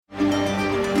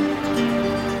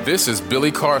This is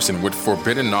Billy Carson with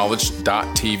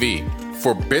ForbiddenKnowledge.tv.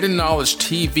 Forbidden Knowledge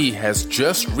TV has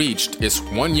just reached its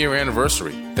 1-year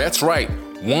anniversary. That's right,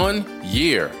 1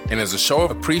 year. And as a show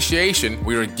of appreciation,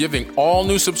 we are giving all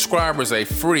new subscribers a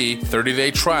free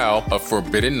 30-day trial of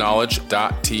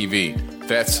ForbiddenKnowledge.tv.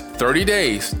 That's 30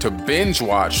 days to binge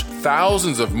watch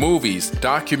thousands of movies,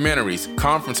 documentaries,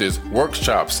 conferences,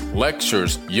 workshops,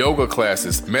 lectures, yoga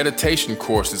classes, meditation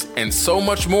courses, and so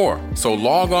much more. So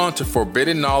log on to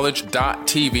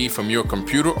ForbiddenKnowledge.tv from your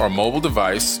computer or mobile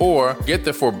device, or get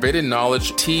the Forbidden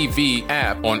Knowledge TV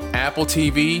app on Apple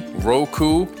TV,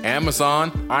 Roku,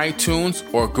 Amazon, iTunes,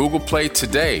 or Google Play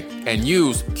today and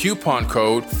use coupon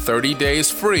code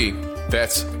 30daysfree.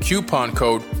 That's coupon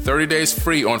code 30 days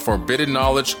free on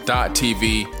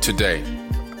ForbiddenKnowledge.tv today.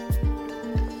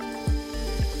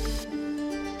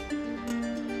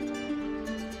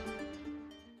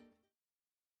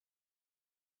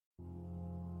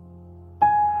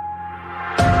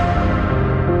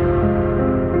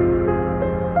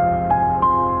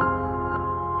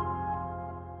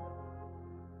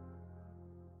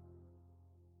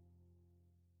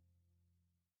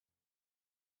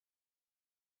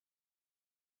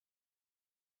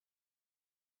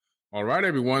 All right,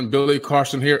 everyone. Billy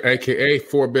Carson here, a.k.a.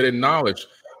 Forbidden Knowledge,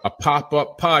 a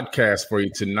pop-up podcast for you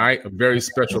tonight, a very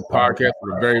special podcast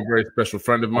with a very, very special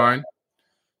friend of mine,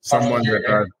 someone that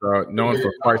I've known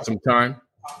for quite some time.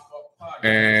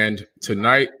 And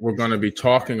tonight we're going to be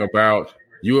talking about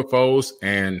UFOs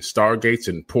and stargates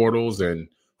and portals and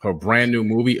her brand new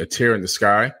movie, A Tear in the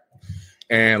Sky.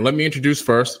 And let me introduce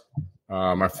first,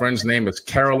 my friend's name is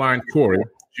Caroline Corey.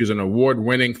 She's an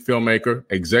award-winning filmmaker,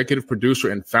 executive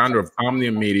producer, and founder of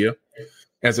Omnium Media.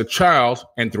 As a child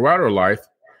and throughout her life,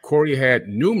 Corey had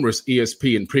numerous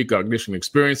ESP and precognition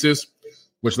experiences,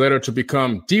 which led her to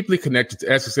become deeply connected to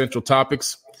existential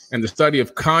topics and the study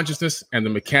of consciousness and the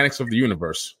mechanics of the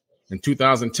universe. In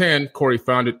 2010, Corey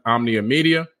founded Omnium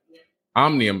Media,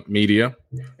 an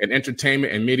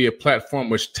entertainment and media platform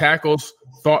which tackles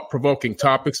thought-provoking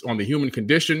topics on the human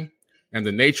condition and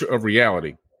the nature of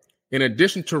reality. In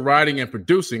addition to writing and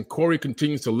producing, Corey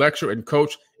continues to lecture and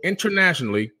coach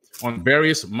internationally on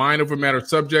various mind over matter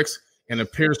subjects and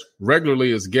appears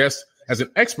regularly as an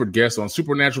expert guest on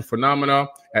supernatural phenomena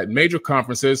at major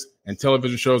conferences and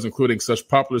television shows, including such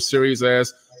popular series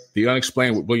as The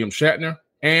Unexplained with William Shatner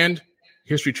and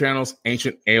History Channel's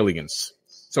Ancient Aliens.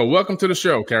 So welcome to the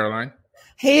show, Caroline.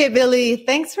 Hey, Billy.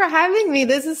 Thanks for having me.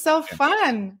 This is so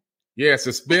fun. Yes,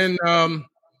 it's been...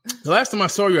 The last time I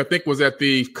saw you, I think, was at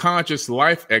the Conscious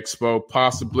Life Expo,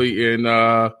 possibly in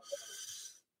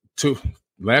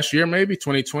last year, maybe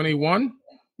 2021.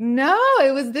 No,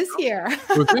 it was this year.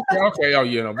 It was this year? Okay,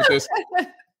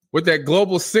 with that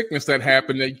global sickness that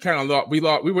happened, that you kind of thought we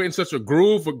were in such a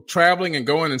groove of traveling and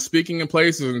going and speaking in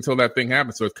places until that thing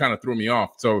happened. So it kind of threw me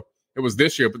off. So it was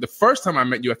this year, but the first time I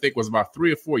met you, I think, was about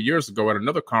 3 or 4 years ago at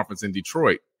another conference in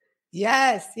Detroit.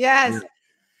 Yes. Yeah.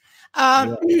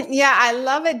 I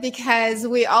love it because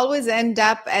we always end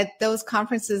up at those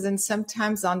conferences and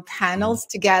sometimes on panels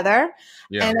together.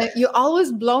 Yeah. And you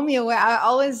always blow me away. I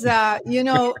always,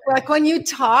 like when you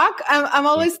talk, I'm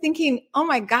always thinking, oh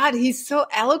my God, he's so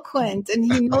eloquent and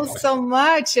he knows so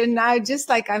much. And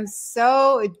I'm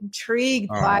so intrigued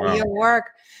by your work.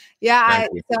 Yeah.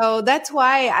 So that's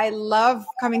why I love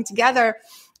coming together,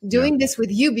 doing this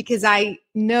with you, because I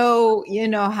know,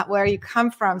 where you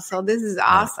come from. So this is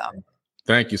awesome.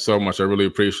 Thank you so much. I really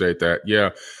appreciate that. Yeah.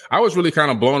 I was really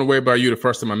kind of blown away by you the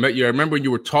first time I met you. I remember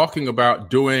you were talking about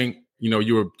doing,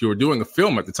 you were doing a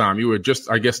film at the time. You were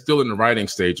just, I guess, still in the writing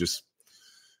stages.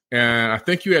 And I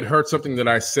think you had heard something that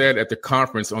I said at the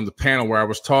conference on the panel where I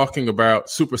was talking about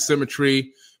supersymmetry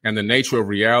and the nature of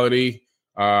reality,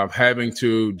 having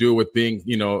to do with being,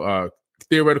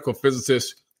 theoretical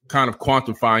physicists kind of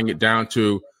quantifying it down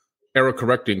to error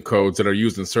correcting codes that are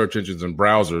used in search engines and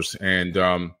browsers.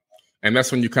 And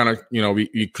that's when you kind of,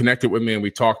 you connected with me and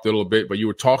we talked a little bit, but you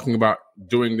were talking about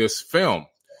doing this film.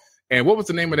 And what was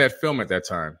the name of that film at that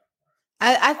time?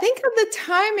 I think at the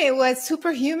time it was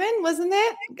Superhuman, wasn't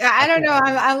it? I don't know.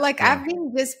 I've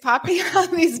been just popping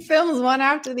on these films one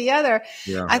after the other.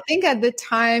 Yeah. I think at the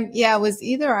time, it was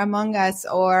either Among Us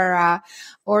or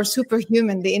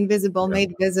Superhuman, the invisible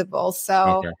made visible.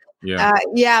 So,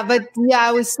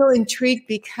 I was so intrigued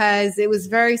because it was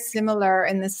very similar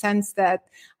in the sense that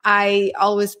I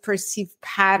always perceive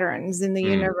patterns in the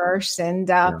universe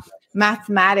and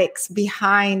mathematics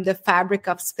behind the fabric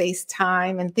of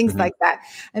space-time and things like that.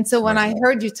 And so when I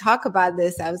heard you talk about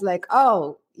this, I was like,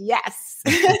 oh, yes.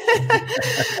 Because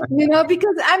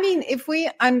if we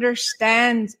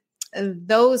understand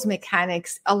those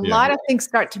mechanics, a lot of things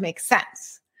start to make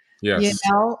sense. Yes. You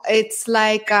know, it's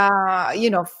like,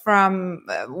 from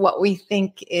what we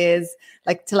think is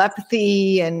like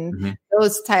telepathy and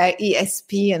those type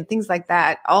ESP and things like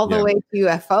that, all the way to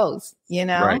UFOs,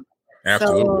 Right.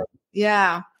 Absolutely. So,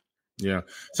 yeah. Yeah.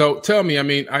 So tell me, I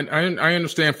mean, I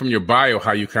understand from your bio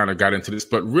how you kind of got into this,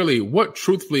 but really what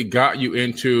truthfully got you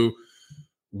into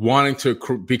wanting to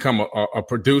become a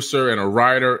producer and a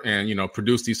writer and,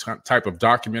 produce these type of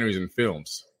documentaries and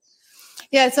films?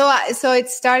 Yeah. So it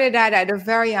started at a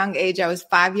very young age. I was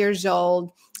 5 years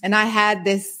old. And I had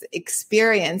this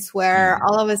experience where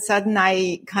all of a sudden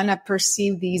I kind of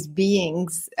perceived these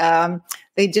beings.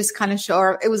 They just kind of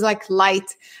show, it was like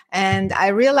light. And I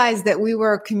realized that we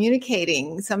were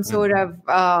communicating some sort of,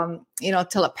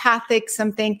 telepathic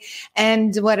something.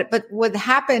 And what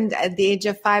happened at the age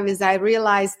of 5 is I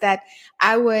realized that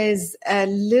I was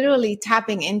literally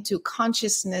tapping into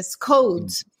consciousness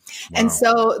codes. Wow. And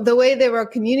so the way they were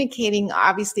communicating,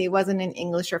 obviously it wasn't in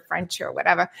English or French or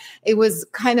whatever. It was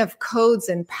kind of codes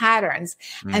and patterns.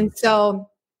 And so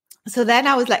then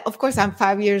I was like, of course I'm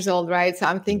 5 years old, right? So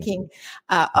I'm thinking,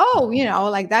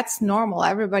 like that's normal.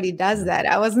 Everybody does that.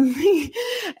 I wasn't thinking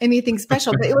anything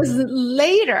special, but it was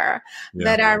later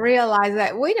that I realized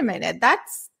that, wait a minute,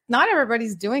 that's not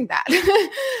everybody's doing that.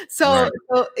 So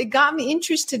it got me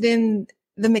interested in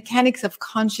the mechanics of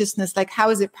consciousness. Like, how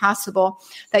is it possible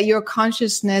that your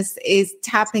consciousness is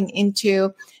tapping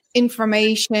into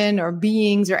information or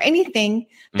beings or anything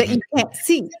that you can't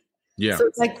see? Yeah. So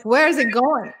it's like, where is it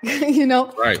going?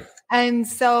 Right. And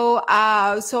so,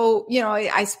 I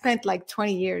spent like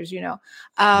 20 years,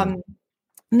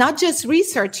 not just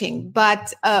researching,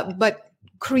 but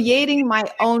creating my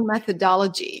own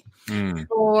methodology.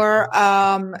 For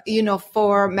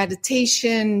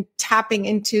meditation, tapping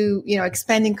into,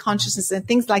 expanding consciousness and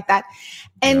things like that,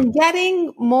 and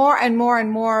getting more and more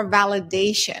and more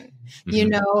validation,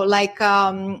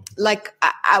 I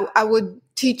would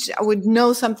teach, I would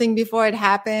know something before it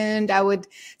happened. I would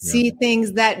see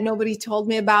things that nobody told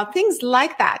me about, things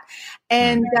like that.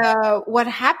 And what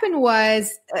happened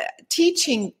was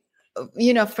teaching,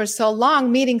 for so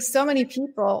long, meeting so many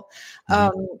people,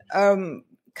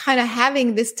 kind of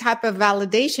having this type of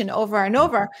validation over and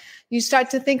over, you start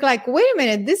to think like, wait a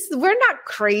minute, we're not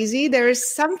crazy. There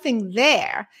is something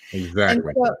there.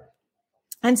 Exactly.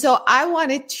 And so I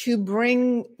wanted to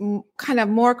bring kind of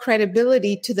more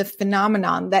credibility to the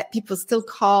phenomenon that people still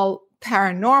call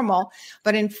paranormal,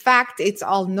 but in fact, it's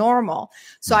all normal.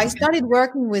 So I started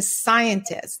working with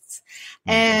scientists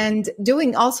and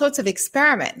doing all sorts of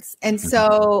experiments. And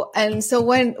so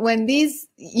when these,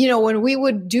 when we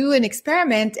would do an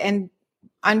experiment and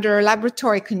under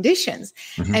laboratory conditions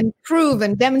and prove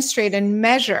and demonstrate and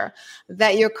measure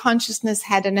that your consciousness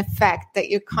had an effect, that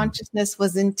your consciousness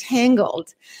was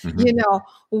entangled,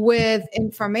 with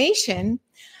information,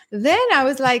 then I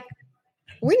was like,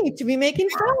 we need to be making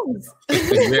films.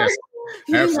 Yes,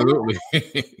 absolutely.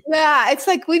 Yeah, it's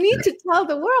like we need to tell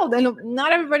the world, and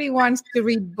not everybody wants to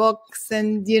read books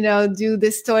and do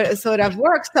this sort of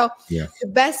work. So the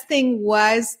best thing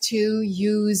was to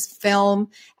use film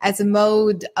as a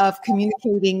mode of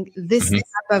communicating this type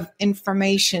of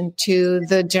information to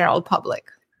the general public.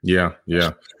 Yeah.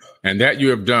 And that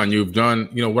you've done,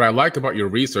 what I like about your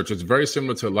research, it's very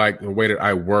similar to like the way that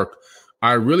I work.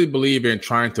 I really believe in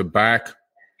trying to back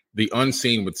the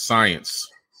unseen with science.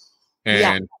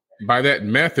 And by that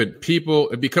method,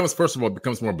 it becomes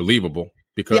more believable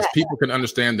because people can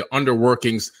understand the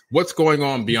underworkings, what's going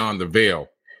on beyond the veil.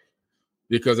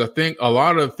 Because I think a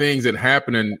lot of things that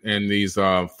happen in these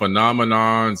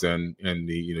phenomenons and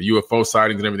the UFO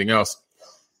sightings and everything else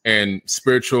and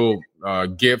spiritual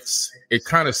gifts, it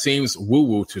kind of seems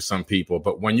woo-woo to some people.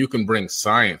 But when you can bring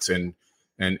science and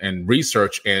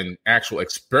research and actual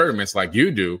experiments like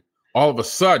you do, all of a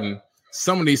sudden,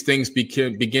 some of these things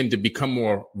begin to become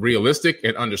more realistic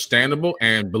and understandable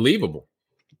and believable.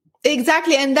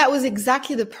 Exactly. And that was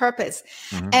exactly the purpose.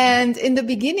 And in the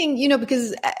beginning,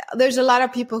 because there's a lot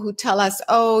of people who tell us,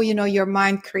 your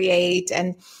mind create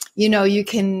and, you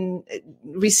can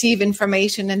receive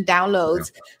information and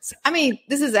downloads. So, I mean,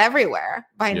 this is everywhere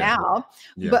by now,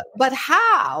 but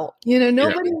how,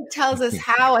 nobody tells us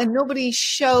how and nobody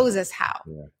shows us how.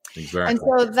 Exactly. And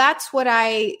so that's what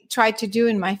I tried to do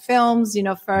in my films.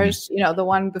 First, the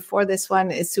one before this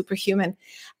one is Superhuman.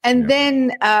 And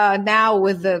then now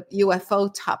with the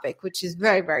UFO topic, which is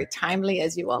very, very timely,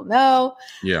 as you all know.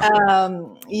 I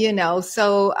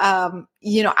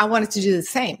wanted to do the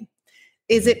same.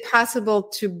 Is it possible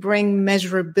to bring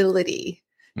measurability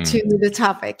to the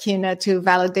topic, to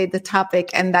validate the topic?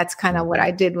 And that's kind of what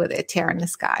I did with A Tear in the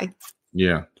Sky.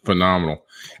 Yeah, phenomenal.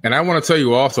 And I want to tell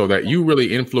you also that you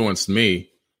really influenced me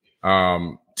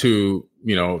to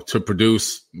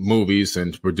produce movies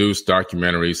and to produce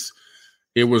documentaries.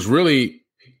 It was really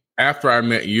after I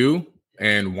met you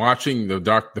and watching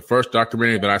the first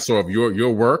documentary that I saw of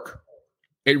your work,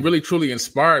 it really truly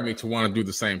inspired me to want to do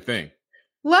the same thing.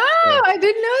 Wow, I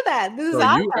didn't know that. This is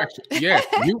awesome.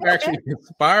 You actually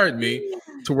inspired me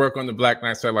to work on the Black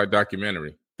Knight Satellite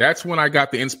documentary. That's when I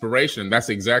got the inspiration. That's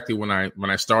exactly when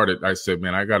I started. I said,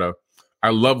 man, I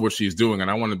love what she's doing, and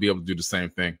I want to be able to do the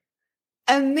same thing.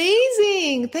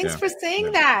 Amazing. Thanks for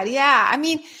saying that. Yeah. I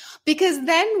mean, because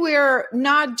then we're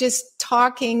not just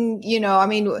talking,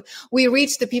 we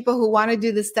reach the people who want to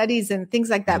do the studies and things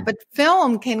like that, but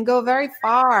film can go very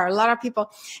far. A lot of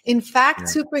people, in fact,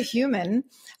 Superhuman,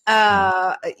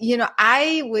 I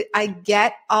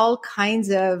get all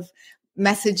kinds of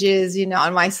messages,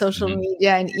 on my social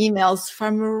media and emails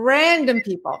from random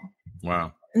people.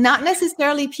 Wow. Not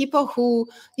necessarily people who,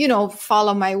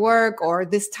 follow my work or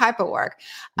this type of work.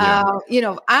 Yeah.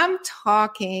 I'm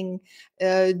talking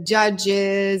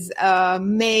judges,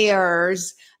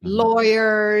 mayors,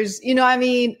 lawyers,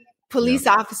 police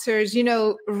officers,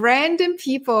 random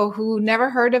people who never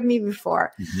heard of me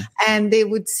before. And they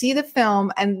would see the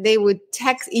film and they would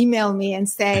email me and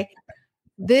say,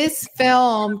 this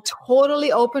film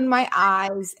totally opened my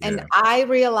eyes. And I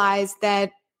realized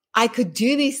that I could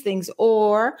do these things,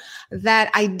 or that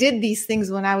I did these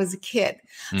things when I was a kid.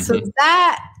 So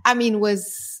that,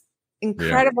 was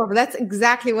incredible. But that's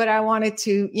exactly what I wanted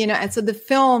to, and so the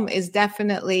film is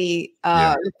definitely,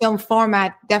 the film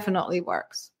format definitely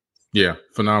works. Yeah.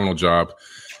 Phenomenal job.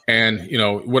 And,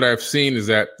 what I've seen is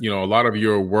that, a lot of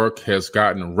your work has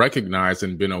gotten recognized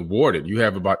and been awarded. You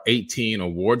have about 18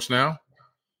 awards now.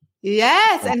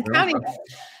 Yes. And counting.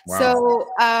 Wow. So,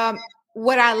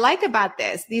 what I like about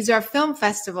this, these are film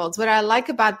festivals. What I like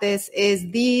about this is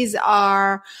these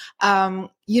are,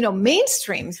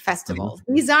 mainstream festivals.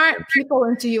 These aren't people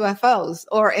into UFOs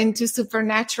or into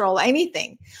supernatural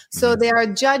anything. So they are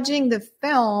judging the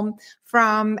film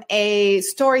from a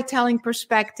storytelling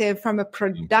perspective, from a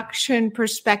production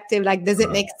perspective. Like, does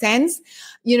it make sense?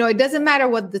 It doesn't matter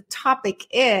what the topic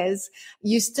is.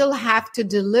 You still have to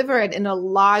deliver it in a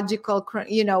logical,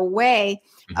 way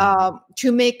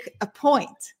to make a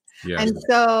point. Yes. And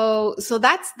so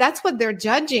that's what they're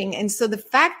judging. And so the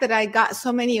fact that I got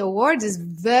so many awards is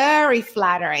very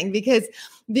flattering because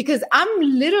I'm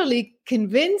literally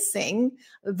convincing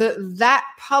that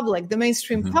public, the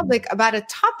mainstream public, about a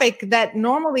topic that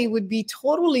normally would be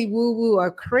totally woo-woo or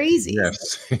crazy.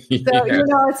 Yes.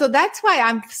 So, so that's why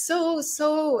I'm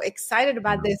so excited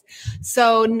about this.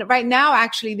 So right now,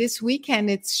 actually this weekend,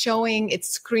 it's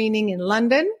screening in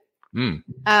London.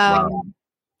 Wow.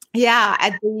 Yeah,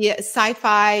 at the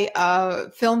Sci-Fi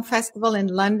Film Festival in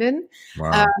London.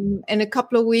 Wow. In a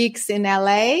couple of weeks in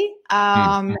LA.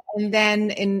 And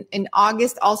then in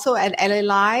August also at LA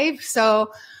Live.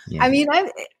 So,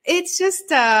 it's just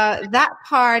that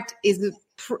part is a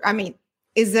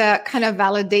kind of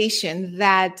validation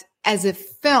that as a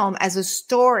film, as a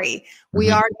story,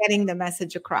 we are getting the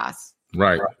message across.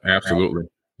 Right. Absolutely.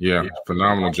 Yeah.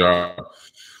 Phenomenal job.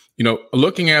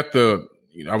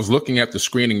 I was looking at the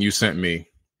screening you sent me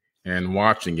and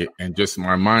watching it, and just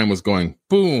my mind was going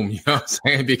boom, what I'm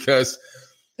saying? Because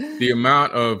the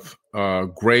amount of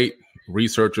great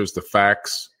researchers, the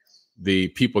facts, the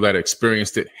people that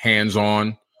experienced it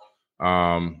hands-on,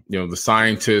 the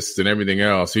scientists and everything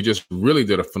else, he just really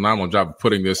did a phenomenal job of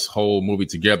putting this whole movie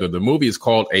together. The movie is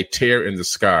called A Tear in the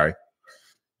Sky,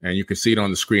 and you can see it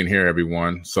on the screen here,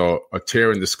 everyone. So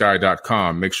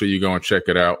atearinthesky.com. Make sure you go and check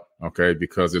it out. Okay,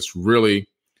 because it's really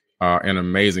an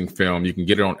amazing film. You can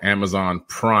get it on Amazon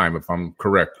Prime, if I'm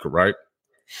correct, right?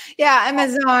 Yeah,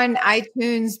 Amazon,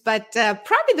 iTunes, but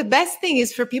probably the best thing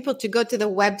is for people to go to the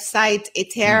website,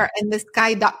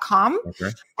 atearinthesky.com,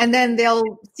 and then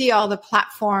they'll see all the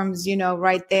platforms,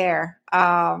 right there.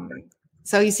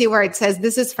 So you see where it says,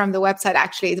 this is from the website,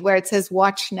 actually, where it says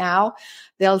watch now.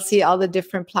 They'll see all the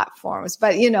different platforms.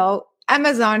 But,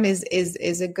 Amazon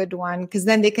is a good one because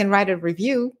then they can write a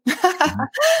review.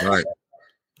 Right.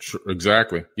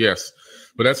 Exactly. Yes.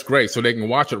 But that's great. So they can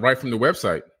watch it right from the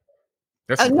website.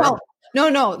 That's no.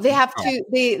 They have to.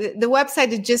 The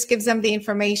website, it just gives them the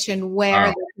information where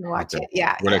they can watch it.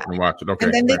 Yeah. Where they can watch it. Okay.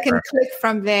 And then they can click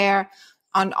from there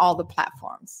on all the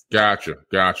platforms. Gotcha.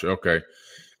 Okay.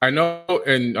 I know,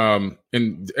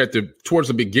 towards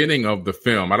the beginning of the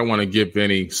film, I don't want to give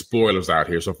any spoilers out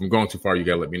here. So if I'm going too far, you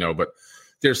got to let me know. But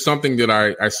there's something that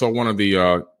I saw one of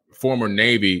the former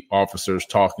Navy officers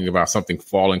talking about something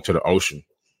falling to the ocean.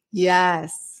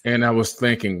 Yes. And I was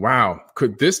thinking, wow,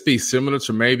 could this be similar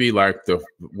to maybe like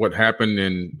what happened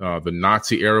in the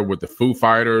Nazi era with the Foo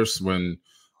Fighters when,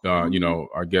 I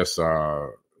guess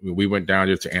we went down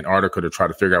there to Antarctica to try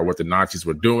to figure out what the Nazis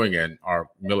were doing, and our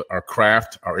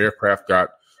aircraft got,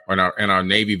 and our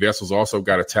Navy vessels also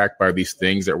got attacked by these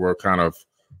things that were kind of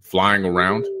flying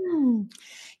around.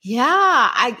 Yeah,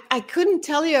 I couldn't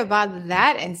tell you about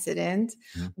that incident,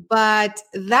 but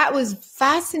that was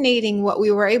fascinating what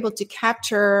we were able to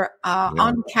capture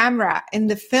on camera in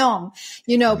the film.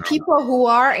 People who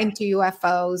are into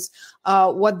UFOs,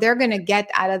 what they're going to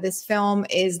get out of this film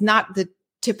is not the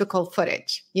typical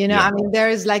footage. I mean,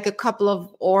 there's like a couple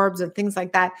of orbs and things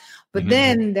like that, but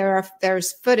then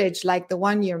there's footage like the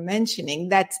one you're mentioning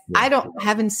that I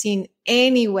haven't seen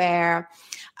anywhere.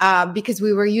 Because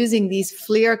we were using these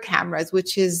FLIR cameras,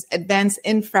 which is advanced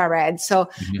infrared. So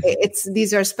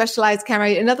these are specialized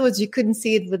cameras. In other words, you couldn't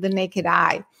see it with the naked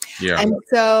eye. Yeah. And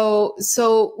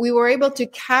so we were able to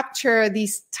capture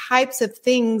these types of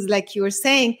things, like you were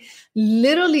saying,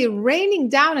 literally raining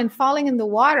down and falling in the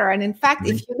water. And in fact,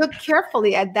 if you look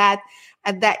carefully at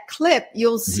that clip,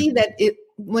 you'll see that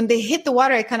when they hit the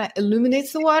water, it kind of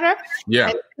illuminates the water.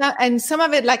 Yeah. And some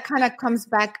of it like kind of comes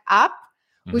back up,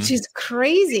 which is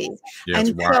crazy. Yeah,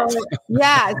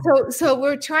 and so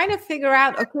we're trying to figure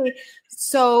out, okay,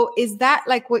 so is that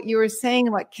like what you were saying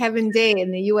about Kevin Day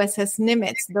and the USS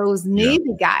Nimitz, those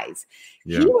Navy guys?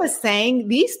 He was saying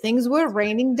these things were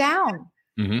raining down.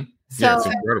 So it's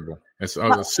incredible. It's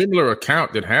a similar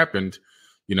account that happened,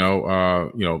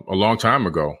 a long time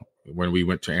ago when we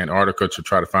went to Antarctica to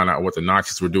try to find out what the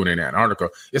Nazis were doing in Antarctica.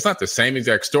 It's not the same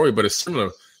exact story, but it's similar.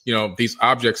 These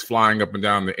objects flying up and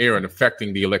down the air and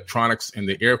affecting the electronics in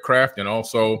the aircraft, and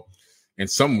also in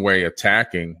some way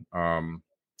attacking. Wow.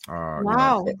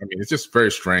 I mean, it's just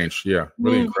very strange. Yeah.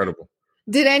 Really incredible.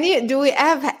 Do we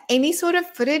have any sort of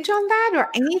footage on that or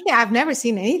anything? I've never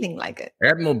seen anything like it.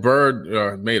 Admiral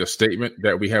Byrd made a statement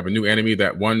that we have a new enemy,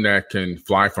 that can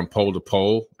fly from pole to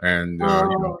pole. And,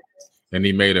 and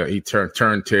he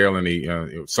turned tail,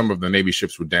 and some of the Navy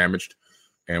ships were damaged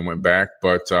and went back.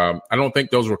 But I don't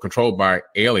think those were controlled by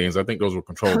aliens. I think those were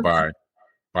controlled by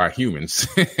humans.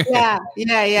 Yeah.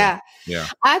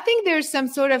 I think there's some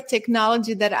sort of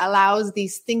technology that allows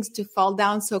these things to fall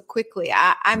down so quickly.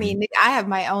 I mean, I have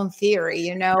my own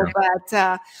theory,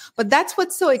 but that's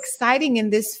what's so exciting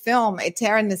in this film, A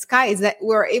Tear in the Sky, is that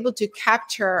we're able to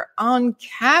capture on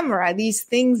camera these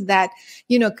things that,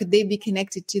 could they be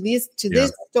connected to this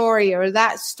story or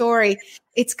that story?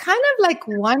 It's kind of like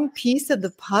one piece of the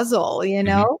puzzle,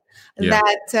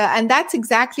 that, and that's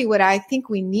exactly what I think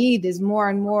we need is more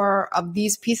and more of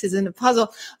these pieces in the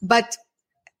puzzle, but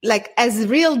like as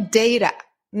real data,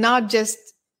 not just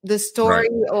the story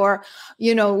or,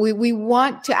 we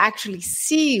want to actually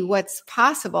see what's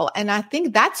possible. And I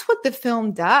think that's what the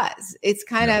film does. It's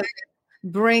kind of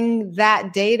bring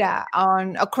that data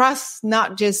on across,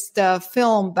 not just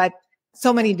film, but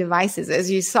so many devices,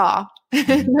 as you saw in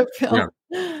the film. Yeah,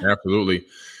 absolutely.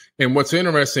 And what's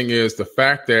interesting is the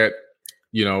fact that,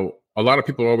 a lot of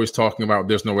people are always talking about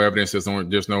there's no evidence, there's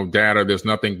no data, there's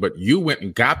nothing, but you went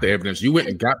and got the evidence, you went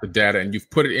and got the data, and you've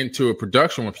put it into a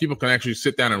production where people can actually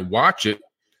sit down and watch it.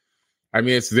 I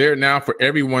mean, it's there now for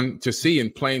everyone to see in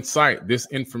plain sight. This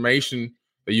information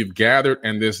that you've gathered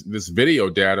and this video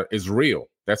data is real.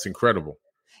 That's incredible.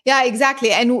 Yeah,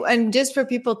 exactly. And just for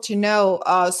people to know,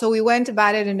 so we went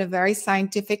about it in a very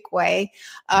scientific way.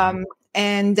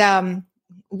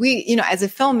 We, as a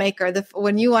filmmaker,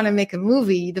 when you want to make a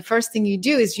movie, the first thing you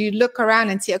do is you look around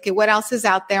and see, okay, what else is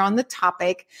out there on the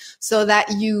topic so that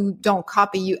you don't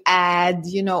copy, you add,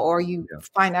 or you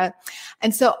find out.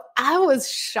 And so I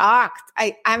was shocked.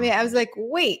 I mean, I was like,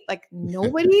 wait, like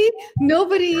nobody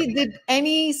did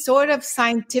any sort of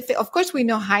scientific, of course we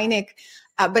know Hynek,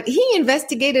 but he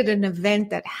investigated an event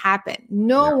that happened.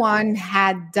 No one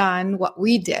had done what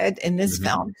we did in this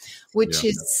film, which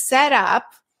is set up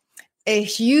a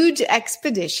huge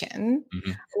expedition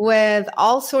with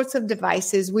all sorts of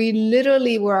devices. We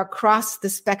literally were across the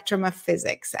spectrum of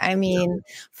physics. I mean,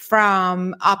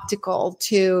 from optical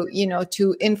to,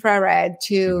 to infrared,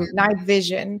 to night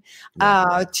vision,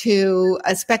 to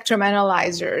spectrum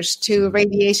analyzers, to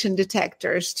radiation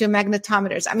detectors, to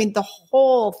magnetometers. I mean, the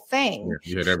whole thing.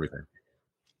 You had everything.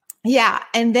 Yeah.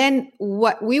 And then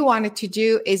what we wanted to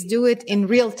do is do it in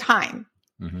real time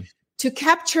to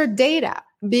capture data.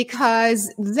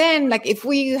 because then, like, if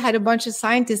we had a bunch of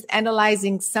scientists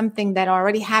analyzing something that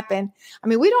already happened, I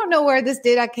mean, we don't know where this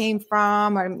data came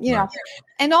from, or, you know,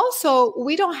 and also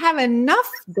we don't have enough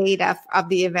data of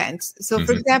the events. So,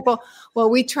 for example,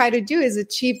 what we try to do is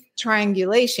achieve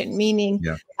triangulation, meaning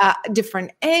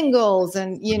different angles,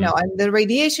 and, you know, and the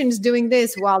radiation is doing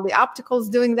this while the optical is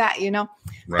doing that, you know,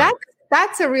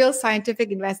 that's a real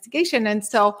scientific investigation. And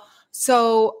so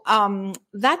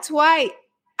that's why,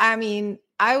 I mean,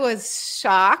 I was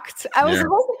shocked. I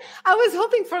was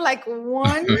hoping for like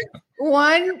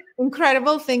one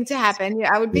incredible thing to happen. Yeah,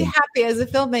 I would be happy as a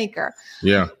filmmaker.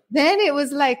 Yeah. Then it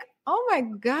was like, oh my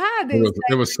God.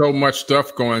 There was so much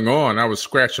stuff going on. I was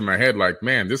scratching my head like,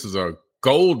 man, this is a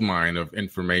gold mine of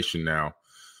information now.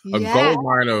 A gold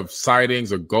mine of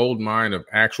sightings, a gold mine of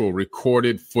actual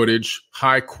recorded footage,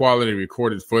 high quality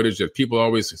recorded footage that people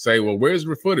always say, well, where's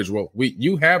the footage? Well,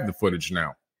 you have the footage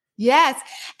now. Yes.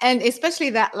 And especially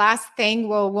that last thing,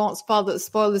 well, won't spoil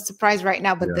the surprise right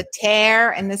now, but the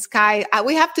tear in the sky,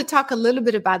 we have to talk a little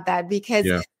bit about that, because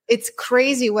it's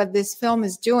crazy what this film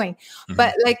is doing.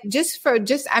 But like,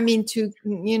 to,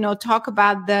 you know, talk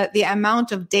about the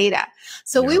amount of data.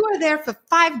 So we were there for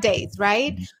 5 days,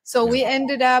 right? So we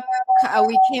ended up,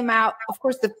 we came out, of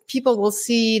course, the people will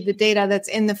see the data that's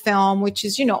in the film, which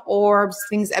is, you know, orbs,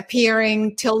 things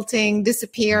appearing, tilting,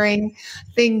 disappearing,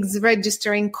 things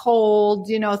registering cold,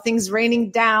 you know, things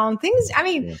raining down, things, I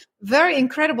mean, very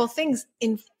incredible things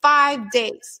in 5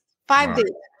 days, 5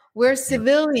 days. We're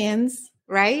civilians,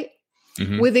 right?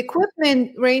 With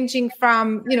equipment ranging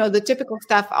from, you know, the typical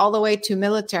stuff all the way to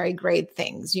military grade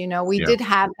things. You know, we did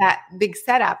have that big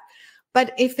setup.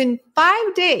 But if in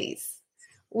 5 days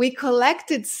we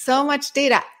collected so much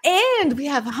data, and we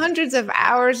have hundreds of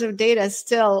hours of data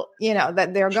still, you know,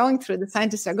 that they're going through, the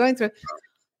scientists are going through,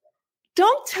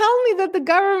 don't tell me that the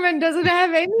government doesn't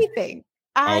have anything.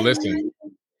 Listen.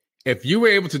 If you were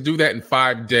able to do that in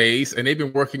 5 days, and they've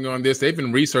been working on this, they've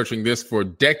been researching this for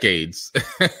decades.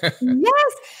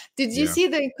 Yes. Did you see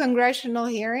the congressional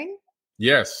hearing?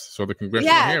 Yes. So the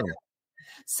congressional hearing.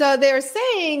 So they're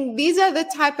saying these are the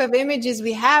type of images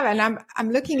we have. And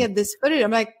I'm looking at this footage. I'm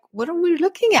like, what are we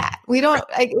looking at? We don't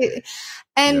like it.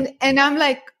 And I'm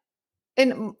like,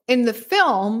 in the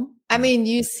film, I mean,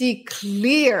 you see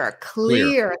clear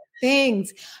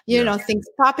things, you know, things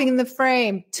popping in the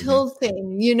frame,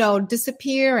 tilting, you know,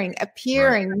 disappearing,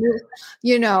 appearing,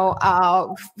 you know,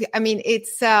 I mean,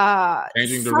 it's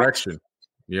changing direction.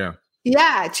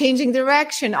 Yeah, changing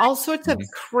direction, all sorts of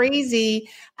crazy,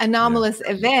 anomalous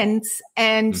events.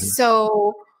 And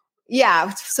so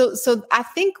I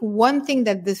think one thing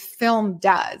that this film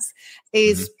does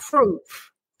is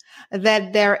proof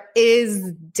that there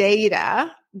is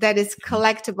data that is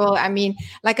collectible. I mean,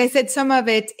 like I said, some of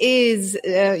it is,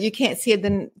 you can't see it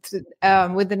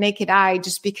with the naked eye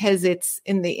just because it's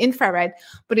in the infrared.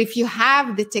 But if you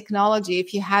have the technology,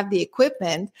 if you have the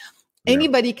equipment,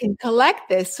 anybody can collect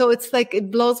this. So it's like,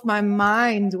 it blows my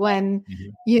mind when,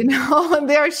 you know,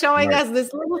 they're showing us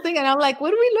this little thing, and I'm like,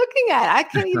 what are we looking at? I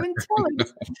can't even tell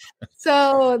it.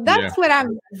 So that's what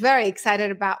I'm very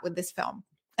excited about with this film.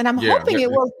 And I'm hoping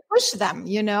it will push them,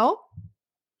 you know?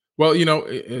 Well, you know,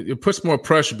 it puts more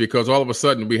pressure, because all of a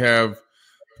sudden we have,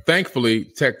 thankfully,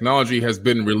 technology has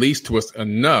been released to us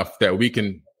enough that we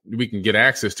can get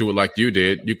access to it like you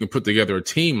did. You can put together a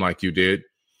team like you did,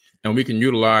 and we can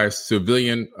utilize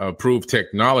civilian approved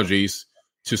technologies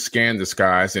to scan the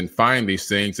skies and find these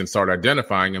things and start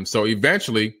identifying them. So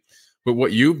eventually, with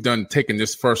what you've done, taking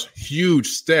this first huge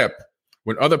step,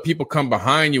 when other people come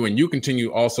behind you and you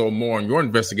continue also more on your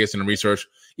investigation and research,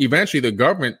 eventually the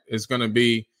government is going to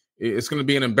be, it's going to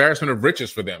be an embarrassment of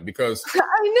riches for them, because I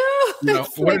know, you know,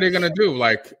 what are they going to do?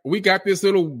 Like, we got this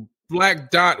little black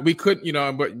dot, we couldn't, you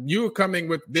know, but you're coming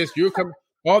with this,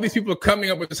 all these people are coming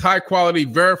up with this high quality,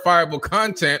 verifiable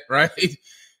content, right?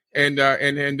 And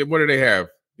what do they have?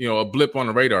 You know, a blip on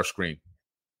the radar screen.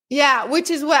 Yeah, which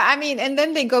is what I mean. And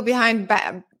then they go behind,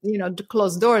 you know,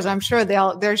 closed doors. I'm sure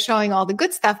they're showing all the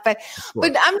good stuff, but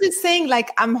I'm just saying,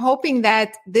 like, I'm hoping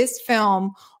that this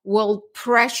film will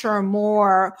pressure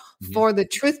more for the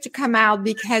truth to come out,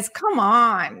 because come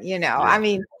on, you know, I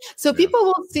mean, so people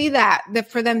will see that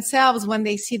for themselves when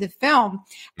they see the film,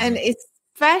 and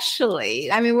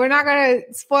especially, I mean, we're not going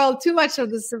to spoil too much of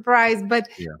the surprise, but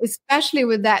especially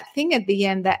with that thing at the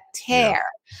end, that tear.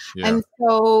 And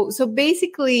so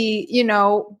basically, you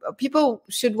know, people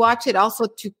should watch it also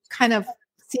to kind of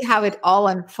see how it all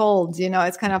unfolds. You know,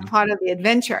 it's kind of part of the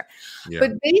adventure.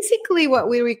 But basically what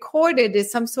we recorded is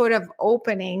some sort of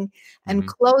opening and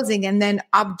closing, and then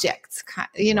objects,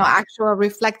 you know, actual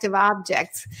reflective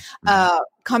objects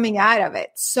coming out of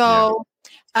it. So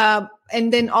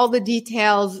And then all the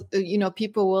details,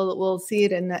 people will see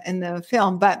it in the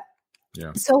film. But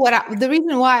so the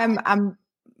reason why I'm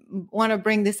want to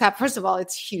bring this up. First of all,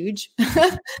 it's huge.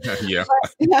 Yeah.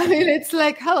 I mean, it's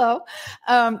like, hello.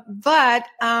 But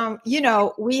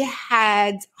we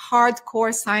had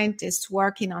hardcore scientists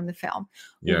working on the film.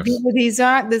 Yes. These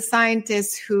aren't the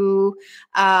scientists who,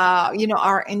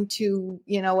 are into,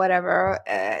 whatever.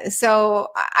 So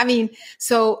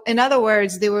in other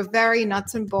words, they were very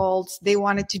nuts and bolts. They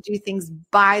wanted to do things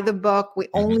by the book. We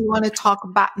only want to talk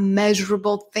about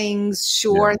measurable things,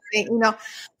 sure thing,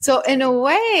 So in a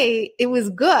way, it was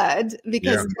good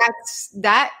because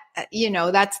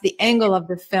that's the angle of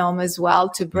the film as well,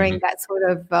 to bring that sort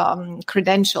of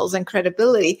credentials and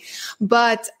credibility.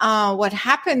 But what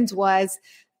happened was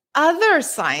other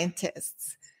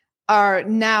scientists are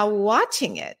now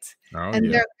watching it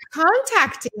they're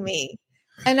contacting me.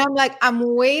 And I'm like,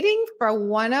 I'm waiting for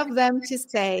one of them to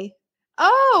say,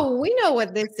 oh, we know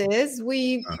what this is.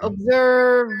 We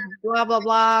observed blah, blah,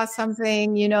 blah,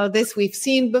 something, this we've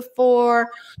seen before,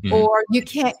 or you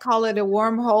can't call it a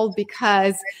wormhole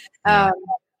because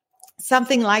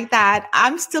something like that.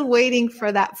 I'm still waiting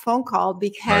for that phone call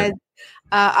because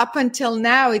up until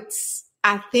now,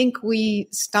 I think we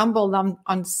stumbled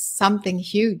on something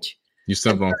huge. You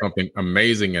stumbled on something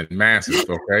amazing and massive.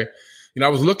 Okay. I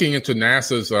was looking into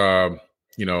NASA's,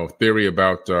 theory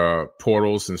about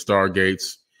portals and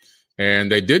stargates.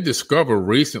 And they did discover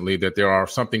recently that there are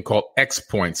something called X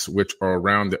points, which are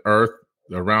around the Earth,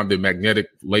 around the magnetic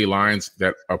ley lines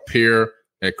that appear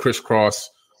at crisscross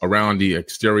around the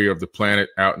exterior of the planet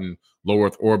out in low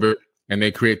Earth orbit. And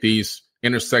they create these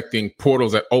intersecting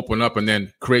portals that open up and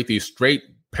then create these straight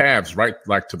paths, right?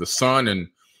 Like to the sun and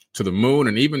to the moon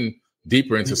and even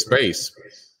deeper into space.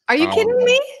 Are you kidding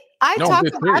me? I've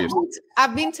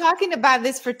been talking about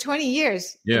this for 20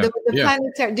 years. Yeah.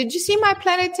 Planetary. Did you see my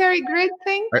planetary grid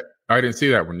thing? I didn't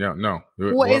see that one. Yeah, no.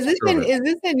 Is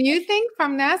this a new thing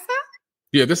from NASA?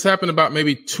 Yeah, this happened about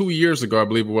maybe 2 years ago, I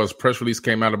believe it was. Press release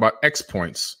came out about X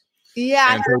points.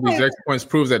 Yeah. And so these X points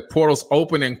proves that portals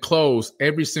open and close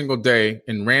every single day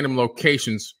in random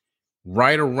locations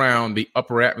right around the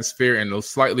upper atmosphere and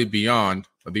slightly beyond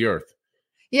the Earth.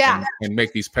 Yeah. And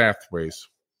make these pathways.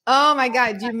 Oh my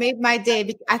God, you made my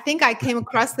day. I think I came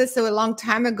across this a long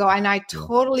time ago and I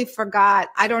totally forgot.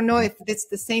 I don't know if it's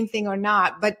the same thing or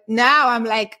not, but now I'm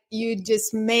like, you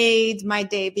just made my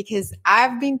day because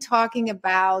I've been talking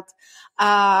about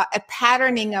a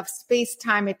patterning of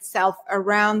space-time itself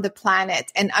around the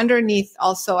planet and underneath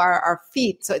also our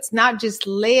feet. So it's not just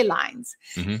ley lines.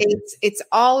 It's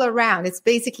all around. It's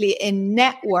basically a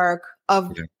network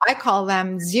of, I call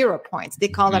them 0 points. They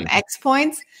call them X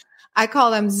points. I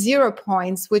call them 0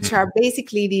 points, which are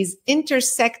basically these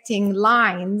intersecting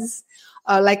lines.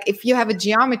 Like if you have a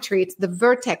geometry, it's the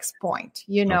vertex point,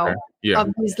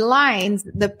 of these lines.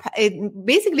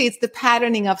 Basically, it's the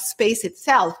patterning of space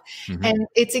itself. And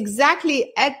it's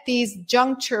exactly at these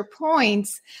juncture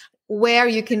points where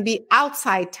you can be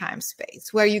outside time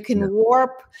space, where you can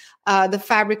warp the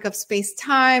fabric of space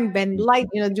time, bend light,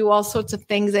 do all sorts of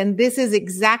things. And this is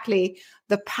exactly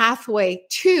the pathway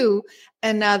to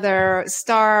another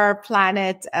star,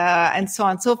 planet, and so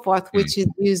on and so forth, which is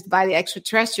used by the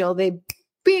extraterrestrial.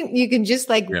 You can just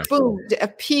boom,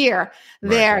 appear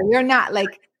there. Right. You're not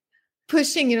like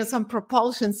pushing, some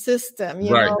propulsion system,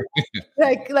 right.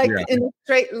 In a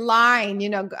straight line,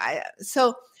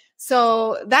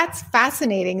 So that's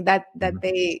fascinating that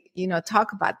they,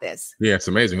 talk about this. Yeah, it's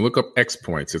amazing. Look up X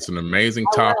points. It's an amazing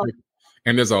topic.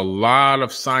 And there's a lot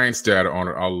of science data on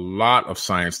it, a lot of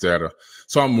science data.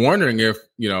 So I'm wondering if,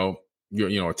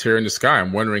 a tear in the sky,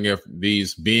 I'm wondering if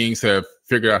these beings have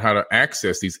figured out how to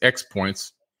access these X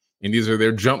points. And these are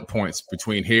their jump points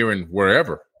between here and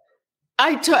wherever.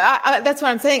 That's what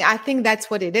I'm saying. I think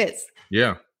that's what it is.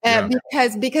 Yeah.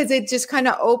 Because it just kind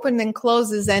of opens and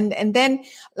closes. And then,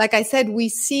 like I said, we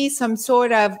see some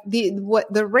sort of the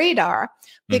radar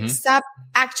picks up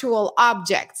actual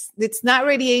objects. It's not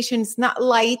radiation. It's not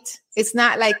light. It's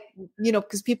not like,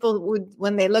 because people would,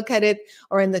 when they look at it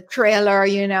or in the trailer,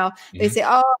 they say,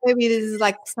 oh, maybe this is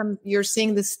like you're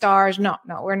seeing the stars. No,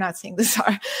 we're not seeing the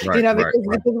star,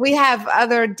 because we have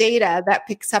other data that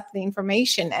picks up the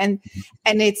information and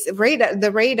it's radar.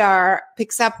 The radar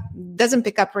doesn't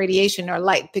pick up radiation or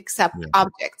light, picks up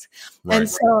objects. Right. And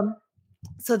so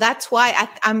So that's why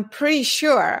I'm pretty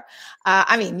sure.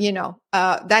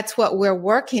 That's what we're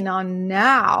working on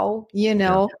now.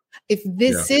 If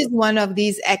this is one of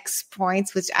these X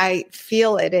points, which I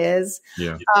feel it is,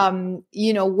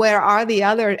 where are the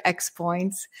other X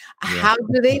points? How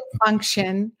do they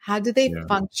function?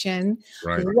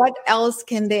 Right. What else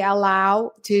can they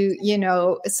allow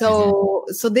to, so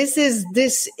this is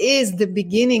the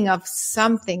beginning of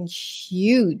something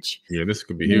huge. Yeah, this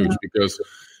could be huge because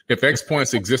if X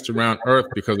points exist around Earth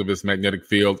because of its magnetic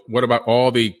field, what about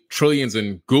all the trillions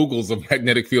and Googles of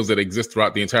magnetic fields that exist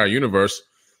throughout the entire universe?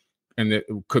 And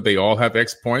could they all have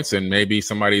X points? And maybe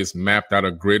somebody has mapped out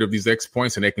a grid of these X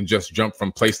points and they can just jump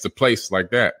from place to place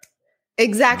like that.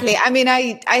 Exactly. I mean,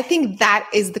 I think that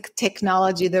is the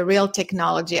technology, the real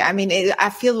technology. I mean, I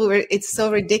feel it's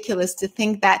so ridiculous to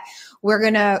think that we're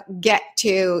going to get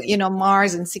to,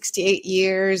 Mars in 68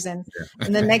 years and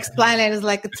the next planet is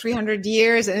like 300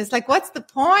 years. And it's like, what's the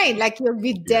point? Like you'll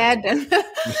be dead. And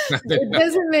it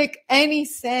doesn't make any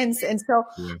sense. And so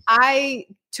I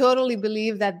totally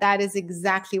believe that is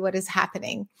exactly what is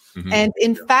happening. Mm-hmm. And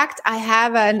in fact, I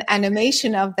have an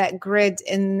animation of that grid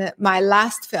in my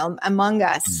last film, Among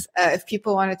Us, if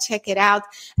people want to check it out.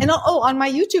 And on my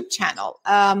YouTube channel.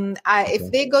 If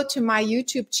they go to my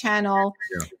YouTube channel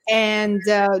and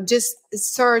just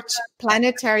search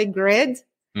planetary grid,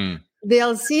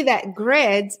 they'll see that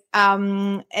grid.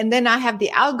 And then I have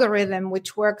the algorithm,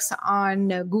 which works on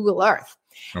Google Earth.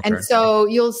 Okay. And so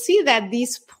you'll see that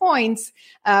these points,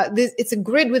 it's a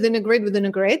grid within a grid within a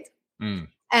grid.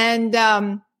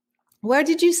 And where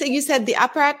did you say? You said the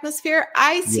upper atmosphere.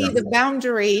 I see the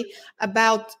boundary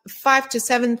about 5,000 to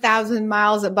 7,000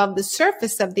 miles above the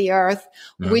surface of the Earth,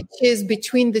 which is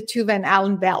between the two Van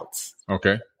Allen belts.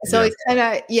 Okay. So it's kind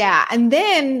of, and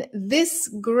then this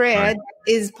grid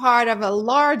is part of a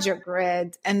larger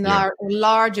grid and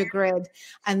larger grid.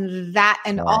 And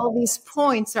all these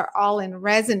points are all in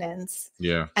resonance.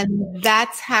 Yeah. And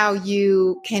that's how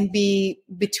you can be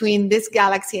between this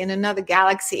galaxy and another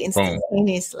galaxy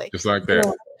instantaneously. Just like that.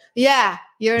 So,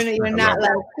 you're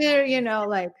not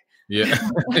like,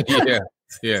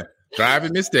 Yeah.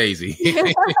 Driving Miss Daisy.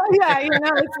 It's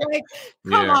like,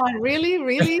 come on,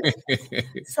 really?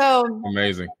 So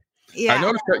amazing. Yeah. I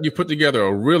noticed that you put together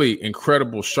a really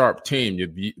incredible, sharp team,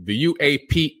 the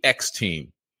UAPX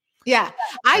team. Yeah,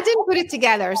 I didn't put it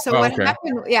together. So what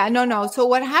happened? No. So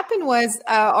what happened was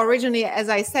originally, as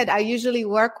I said, I usually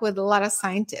work with a lot of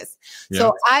scientists. Yeah.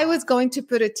 So I was going to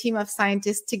put a team of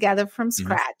scientists together from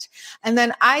scratch. And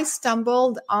then I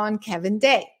stumbled on Kevin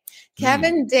Day.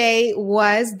 Kevin Day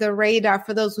was the radar,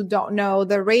 for those who don't know,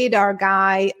 the radar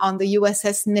guy on the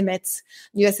USS Nimitz,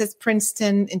 USS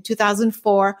Princeton in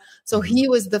 2004. So he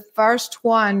was the first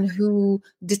one who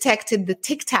detected the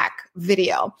Tic Tac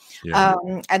video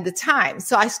at the time.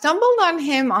 So I stumbled on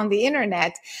him on the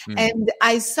internet and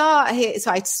I saw, so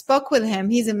I spoke with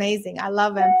him. He's amazing. I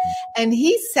love him. And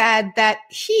he said that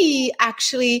he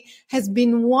actually has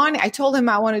been wanting, I told him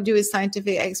I want to do a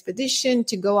scientific expedition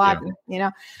to go out,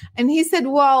 and he said,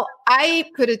 well, I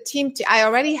put a team I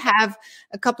already have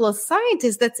a couple of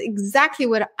scientists. That's exactly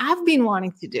what I've been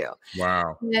wanting to do.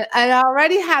 Wow. And I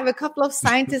already have a couple of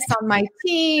scientists on my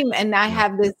team. And I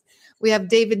have we have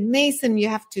David Mason. You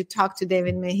have to talk to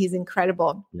David Mason. He's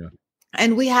incredible. Yeah.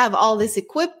 And we have all this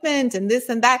equipment and this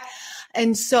and that.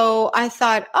 And so I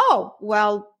thought,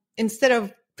 instead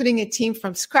of putting a team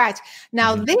from scratch,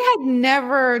 now they had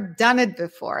never done it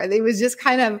before. It was just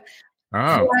kind of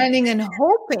planning and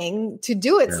hoping to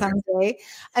do it someday.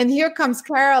 And here comes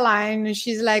Caroline, and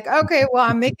she's like, okay, well,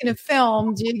 I'm making a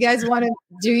film. Do you guys want to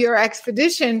do your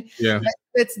expedition? Yeah.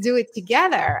 Let's do it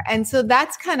together. And so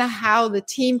that's kind of how the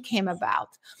team came about.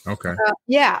 Okay.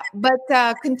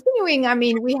 But continuing, I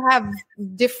mean, we have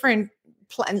different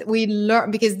plans. We learn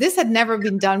because this had never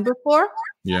been done before.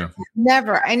 Yeah.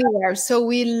 Never anywhere. So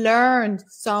we learned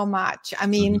so much. I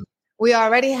mean, we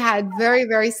already had very,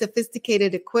 very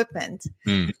sophisticated equipment.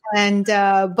 And,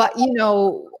 but,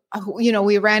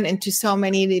 we ran into so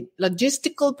many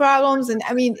logistical problems. And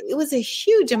I mean, it was a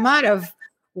huge amount of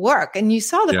work. And you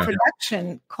saw the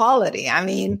production quality. I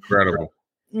mean, incredible.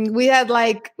 We had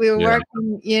we were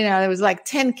working, there was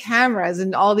 10 cameras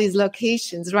in all these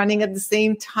locations running at the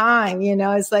same time.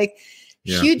 It's like,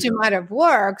 huge amount of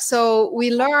work. So we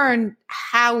learned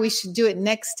how we should do it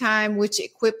next time, which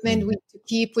equipment we should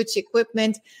keep, which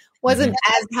equipment wasn't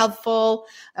as helpful.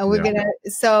 And we're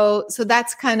so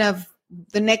that's kind of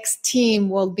the next team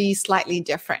will be slightly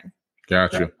different.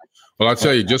 Gotcha. Well, I'll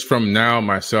tell you, just from now,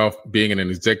 myself being an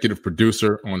executive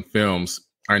producer on films,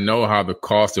 I know how the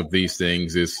cost of these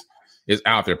things is is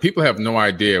out there. People have no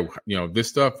idea. This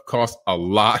stuff costs a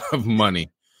lot of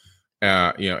money.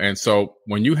 And so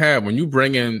when you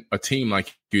bring in a team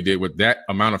like you did with that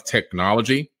amount of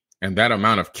technology and that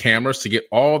amount of cameras to get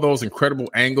all those incredible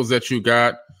angles that you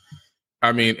got,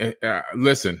 I mean,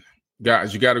 listen,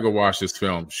 guys, you got to go watch this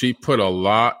film. She put a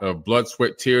lot of blood,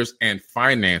 sweat, tears, and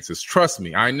finances. Trust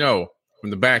me, I know from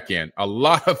the back end, a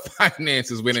lot of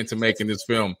finances went into making this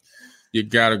film. You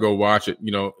got to go watch it.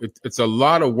 It's a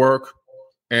lot of work.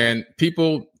 And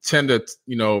people tend to,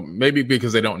 maybe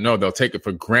because they don't know, they'll take it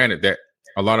for granted that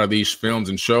a lot of these films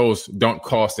and shows don't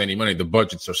cost any money. The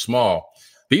budgets are small.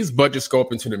 These budgets go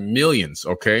up into the millions,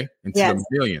 okay? The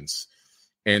millions.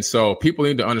 And so people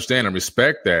need to understand and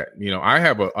respect that. I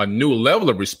have a new level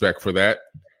of respect for that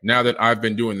now that I've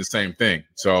been doing the same thing.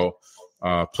 So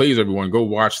please, everyone, go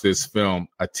watch this film,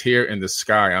 A Tear in the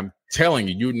Sky. I'm telling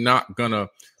you, you're not going to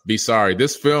be sorry.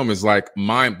 This film is like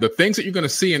the things that you're going to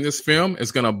see in this film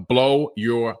is going to blow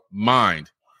your mind.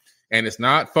 And it's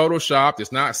not photoshopped.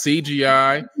 It's not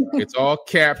CGI. It's all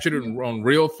captured on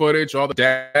real footage. All the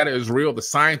data is real. The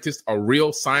scientists are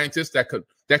real scientists that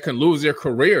can lose their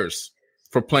careers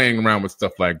for playing around with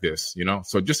stuff like this,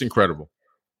 so just incredible.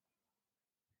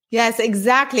 Yes,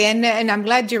 exactly. And I'm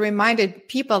glad you reminded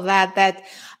people that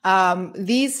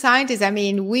these scientists, I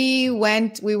mean, we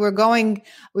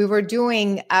were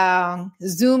doing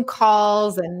Zoom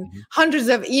calls and hundreds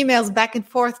of emails back and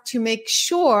forth to make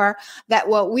sure that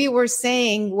what we were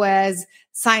saying was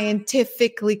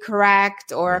scientifically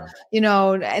correct and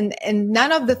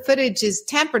none of the footage is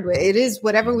tampered with. It is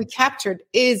whatever we captured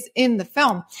is in the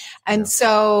film. And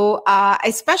so,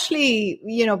 especially,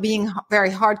 being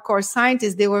very hardcore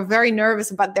scientists, they were very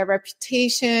nervous about their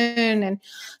reputation. And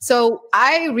so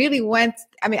I really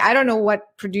I don't know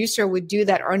what producer would do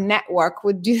that or network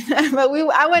would do that, but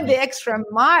I went the extra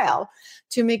mile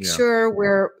to make sure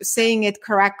we're saying it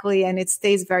correctly and it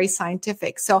stays very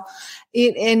scientific. So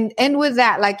and with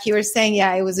that, like you were saying,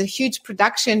 it was a huge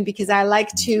production because I like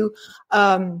to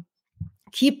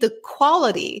keep the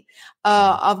quality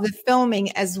of the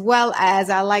filming as well as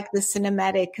I like the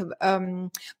cinematic.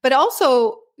 But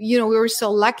also, we were so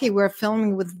lucky we're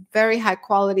filming with very high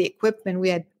quality equipment. We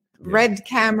had Red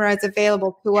cameras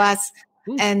available to us.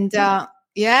 And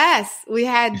yes, we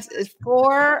had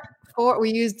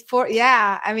we used four.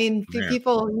 Yeah. I mean,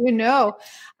 people,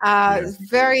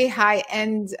 very high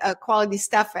end quality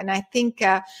stuff. And I think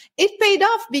it paid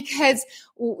off because,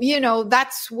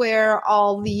 that's where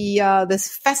all the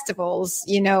festivals,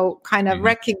 kind of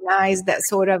recognize that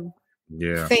sort of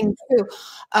thing too.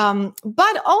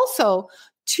 But also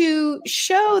to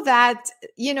show that,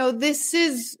 this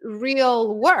is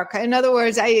real work. In other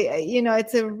words,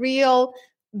 it's a real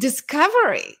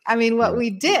discovery. I mean, what we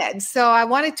did. So I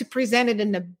wanted to present it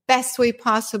in the best way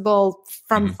possible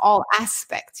from all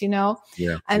aspects, So,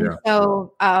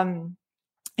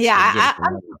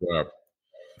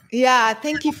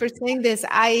 thank you for saying this.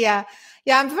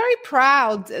 I'm very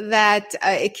proud that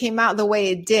it came out the way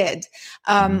it did.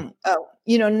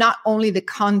 Not only the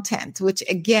content, which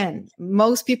again,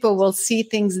 most people will see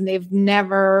things they've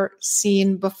never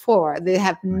seen before. They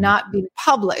have not been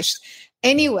published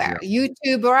anywhere,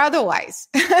 YouTube or otherwise,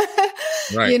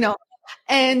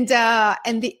 and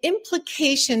the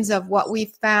implications of what we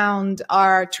found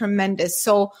are tremendous.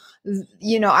 So, I'm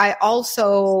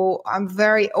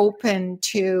very open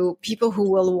to people who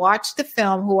will watch the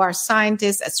film, who are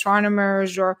scientists,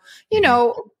 astronomers, or,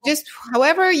 just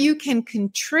however you can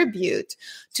contribute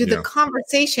to the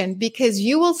conversation, because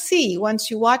you will see once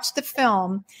you watch the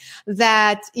film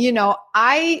that,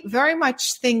 I very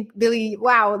much think, Billy,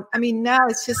 wow. I mean, now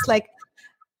it's just like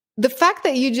the fact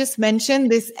that you just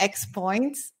mentioned this X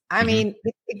points. I mean,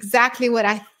 it's exactly what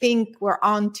I think we're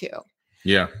onto.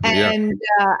 And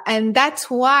that's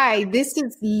why this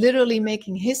is literally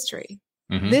making history.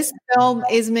 This film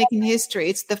is making history.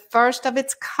 It's the first of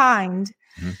its kind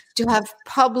to have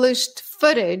published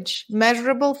footage,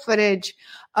 measurable footage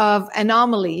of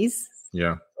anomalies.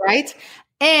 Right.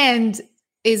 And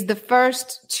is the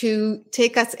first to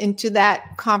take us into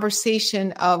that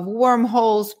conversation of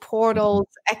wormholes, portals,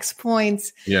 X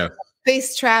points.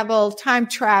 Space travel, time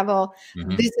travel.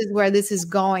 This is where this is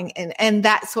going, and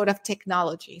that sort of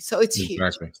technology. So it's huge.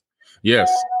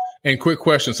 Yes. And quick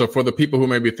question. So for the people who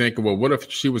may be thinking, well, what if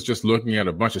she was just looking at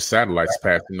a bunch of satellites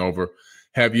passing over?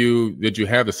 Did you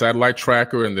have the satellite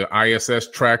tracker and the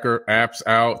ISS tracker apps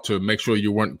out to make sure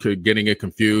you weren't getting it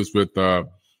confused with,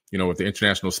 with the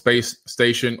International Space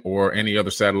Station or any other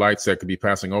satellites that could be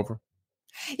passing over?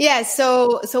 Yeah.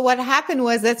 So what happened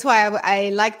was, that's why I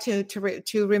like to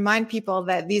remind people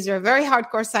that these are very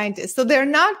hardcore scientists. So they're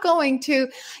not going to,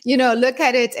 look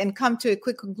at it and come to a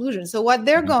quick conclusion. So what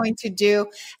they're going to do,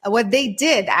 what they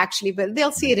did actually, but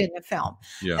they'll see it in the film.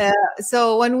 Yeah.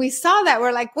 So when we saw that,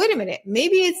 we're like, wait a minute,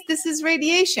 maybe this is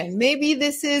radiation. Maybe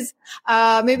this is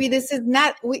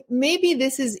not, maybe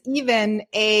this is even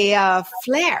a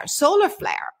flare, solar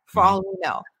flare, for all we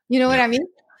know. You know what I mean?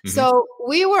 Mm-hmm. So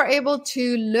we were able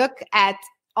to look at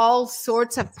all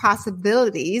sorts of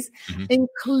possibilities,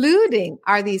 including,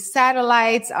 are these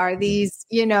satellites, are these,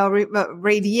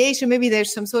 radiation, maybe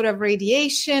there's some sort of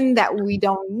radiation that we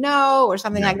don't know or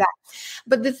something like that.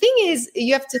 But the thing is,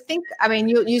 you have to think, I mean,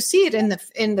 you see it in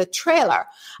the trailer.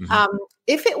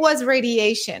 If it was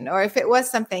radiation or if it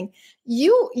was something,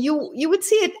 you would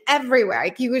see it everywhere.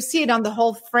 Like, you would see it on the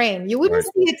whole frame. You wouldn't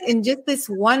see it in just this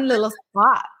one little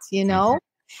spot,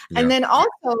 Yeah. And then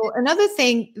also another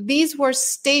thing, these were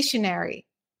stationary.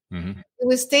 It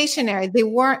was stationary. They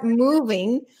weren't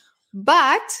moving,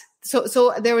 but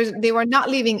so they were not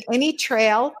leaving any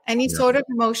trail, any sort of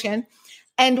motion.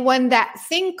 And when that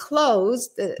thing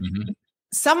closed,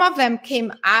 some of them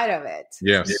came out of it.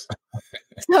 Yes.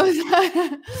 So,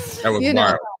 that was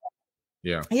wild.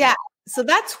 Yeah. Yeah. So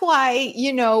that's why,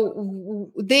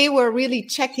 they were really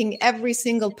checking every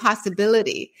single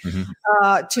possibility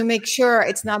to make sure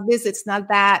it's not this, it's not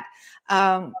that,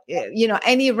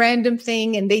 any random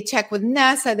thing. And they check with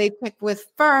NASA, they check with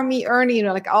Fermi, Ernie,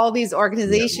 like all these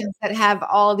organizations that have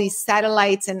all these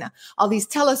satellites and all these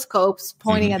telescopes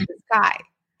pointing at the sky.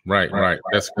 Right.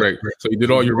 That's great. So you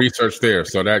did all your research there.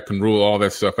 So that can rule all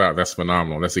that stuff out. That's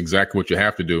phenomenal. That's exactly what you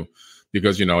have to do.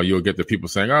 Because, you'll get the people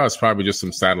saying, oh, it's probably just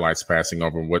some satellites passing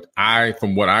over.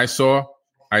 From what I saw,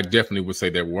 I definitely would say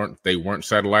they weren't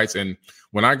satellites. And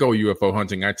when I go UFO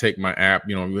hunting, I take my app,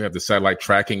 we have the satellite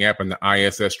tracking app and the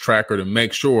ISS tracker to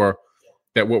make sure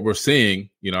that what we're seeing,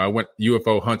 I went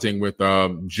UFO hunting with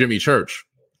Jimmy Church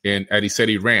at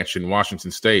Isetti Ranch in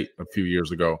Washington State a few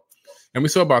years ago. And we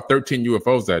saw about 13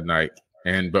 UFOs that night.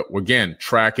 But again,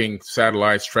 tracking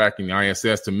satellites, tracking the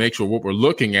ISS to make sure what we're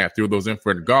looking at through those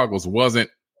infrared goggles wasn't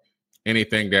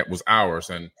anything that was ours.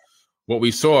 And what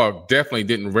we saw definitely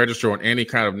didn't register on any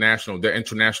kind of international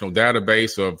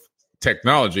database of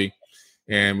technology.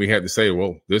 And we had to say,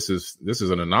 well, this is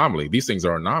an anomaly. These things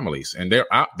are anomalies, and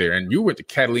they're out there. And you went to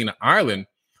Catalina Island,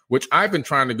 which I've been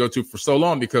trying to go to for so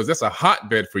long because that's a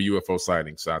hotbed for UFO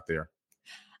sightings out there.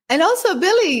 And also,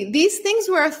 Billy, these things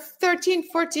were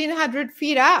 1,400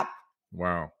 feet up.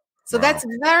 Wow. So that's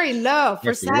very low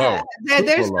for satellite.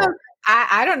 There's no,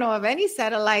 I don't know of any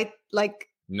satellite like.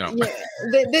 No.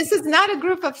 This is not a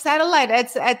group of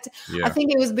satellites. I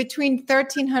think it was between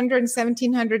 1,300 and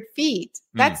 1,700 feet.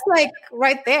 That's like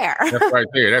right there. That's right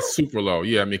there. That's super low.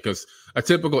 Yeah, because a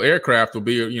typical aircraft will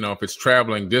be, if it's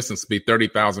traveling distance, be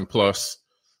 30,000 plus,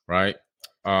 right?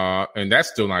 And that's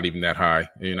still not even that high.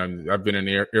 I've been in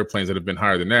airplanes that have been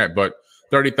higher than that, but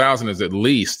 30,000 is at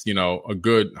least, a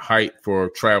good height for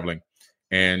traveling.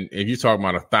 And if you're talking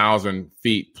about 1,000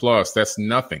 feet plus, that's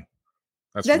nothing.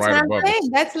 That's right what I'm saying.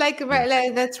 That's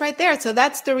that's right there. So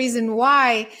that's the reason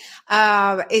why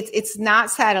it's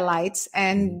not satellites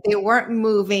and they weren't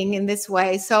moving in this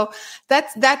way. So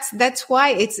that's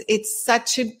why it's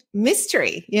such a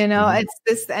mystery. It's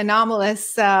this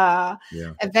anomalous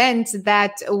event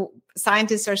that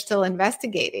scientists are still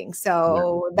investigating.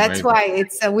 So that's why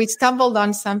we stumbled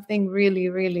on something really,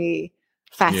 really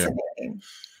fascinating. Yeah.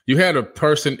 You had a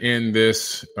person in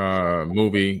this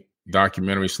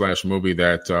documentary / movie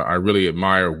that I really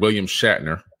admire, William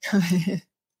Shatner.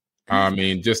 I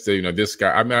mean, just this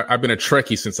guy. I mean, I've been a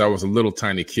Trekkie since I was a little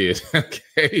tiny kid.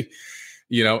 Okay,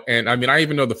 and I mean, I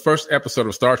even know the first episode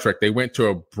of Star Trek. They went to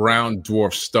a brown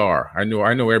dwarf star. I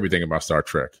know everything about Star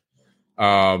Trek,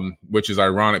 which is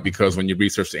ironic because when you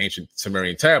research the ancient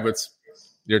Sumerian tablets,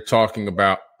 they're talking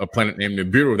about a planet named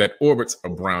Nibiru that orbits a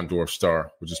brown dwarf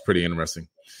star, which is pretty interesting.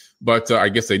 But I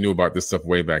guess they knew about this stuff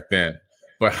way back then.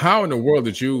 But how in the world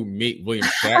did you meet William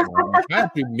Shatner? How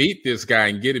did you meet this guy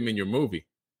and get him in your movie?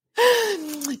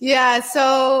 Yeah.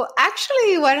 So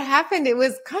actually what happened, it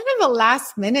was kind of a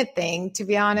last minute thing, to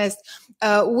be honest.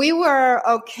 We were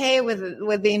okay with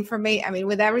the information. I mean,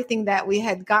 with everything that we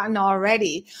had gotten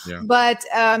already, but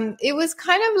it was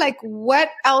kind of like, what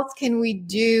else can we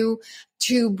do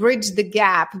to bridge the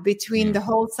gap between the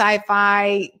whole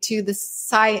sci-fi to the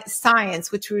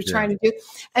science, which we were trying to do,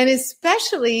 and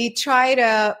especially try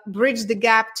to bridge the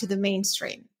gap to the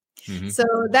mainstream. So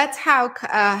that's how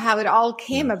it all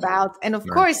came about. And of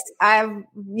course, I've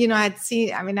had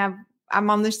seen. I mean, I'm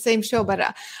on the same show,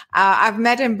 but I've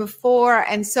met him before.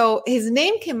 And so his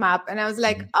name came up and I was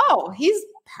like, oh, he's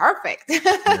perfect.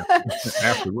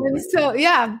 Absolutely.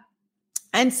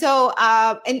 And so,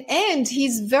 and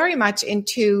he's very much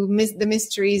into the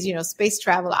mysteries, space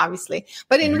travel, obviously,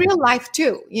 but in real life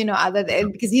too, other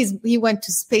than because he went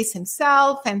to space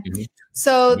himself. And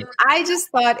so I just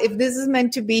thought if this is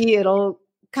meant to be, it'll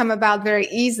come about very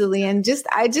easily. And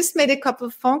I just made a couple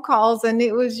of phone calls and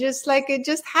it was just like, it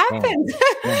just happened.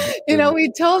 I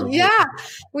told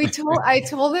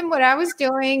him what I was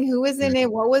doing, who was in it,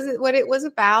 what it was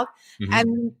about.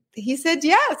 And he said,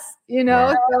 yes,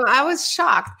 so I was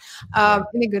shocked,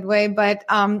 in a good way. But,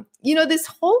 this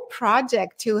whole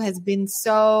project too has been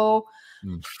so,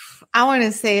 I want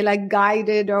to say like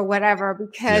guided or whatever,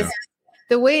 because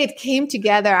the way it came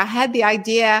together, I had the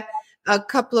idea a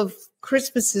couple of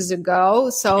Christmases ago.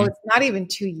 So it's not even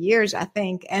 2 years, I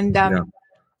think. And,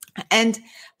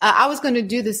 I was going to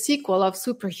do the sequel of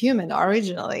Superhuman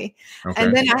originally. Okay.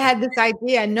 And then I had this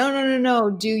idea, no,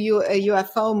 do you a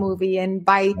UFO movie. And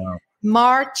by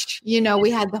March, we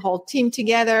had the whole team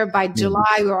together. By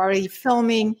July, we were already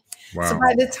filming. Wow. So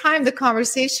by the time the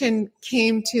conversation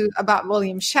came to about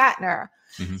William Shatner,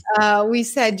 we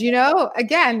said,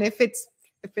 again, if it's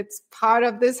part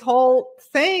of this whole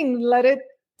thing, let it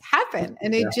happen.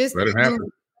 And it just let it happen.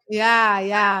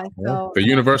 Yeah. So, the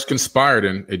universe conspired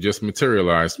and it just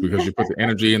materialized because you put the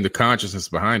energy and the consciousness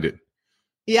behind it.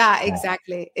 Yeah,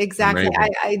 exactly.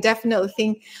 I definitely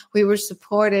think we were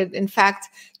supported. In fact,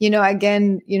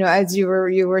 again, as you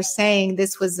were saying,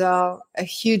 this was a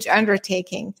huge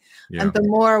undertaking. Yeah. And the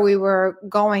more we were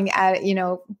going at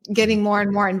it, getting more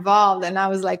and more involved, and I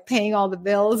was like paying all the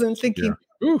bills and thinking,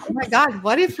 oh my God,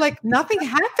 what if like nothing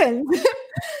happens? What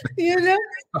if nothing?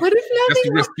 That's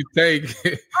the risk you take.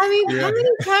 I mean, how many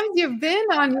times you've been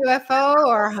on UFO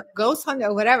or ghost hunt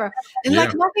or whatever, and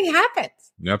like nothing happens?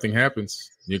 Nothing happens.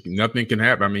 Nothing can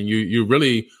happen. I mean, you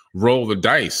really roll the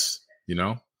dice,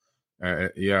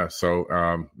 So,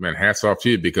 man, hats off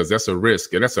to you because that's a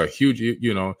risk and that's a huge.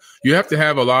 You have to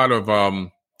have a lot of.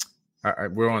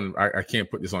 I can't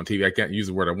put this on TV. I can't use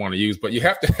the word I want to use, but you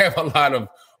have to have a lot of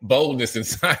boldness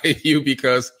inside of you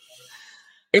because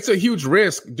it's a huge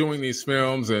risk doing these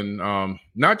films, and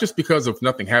not just because of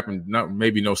nothing happened,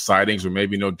 maybe no sightings or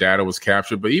maybe no data was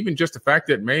captured, but even just the fact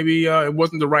that maybe it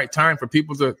wasn't the right time for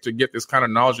people to get this kind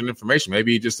of knowledge and information.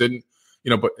 Maybe it just didn't,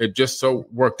 but it just so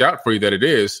worked out for you that it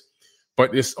is.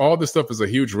 But all this stuff is a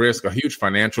huge risk, a huge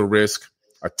financial risk,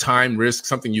 a time risk.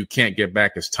 Something you can't get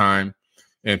back is time,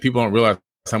 and people don't realize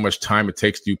how much time it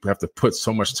takes. You have to put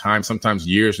so much time, sometimes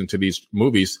years, into these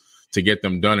movies to get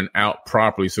them done and out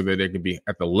properly so that they can be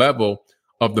at the level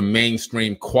of the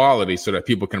mainstream quality so that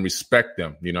people can respect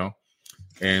them,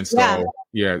 And so,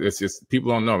 it's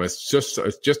people don't know. It just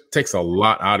takes a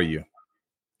lot out of you.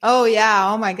 Oh,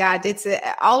 yeah. Oh, my God. It's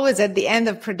always at the end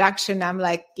of production. I'm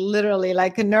like literally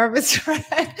like a nervous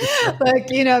wreck,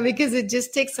 because it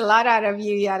just takes a lot out of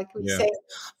you. Say.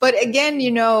 But again,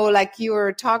 like you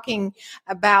were talking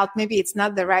about, maybe it's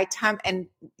not the right time. And,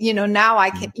 now I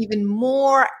can even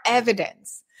more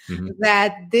evidence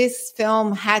that this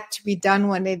film had to be done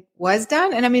when it was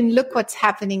done. And I mean, look what's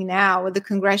happening now with the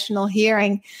congressional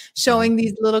hearing showing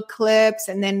these little clips.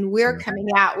 And then we're coming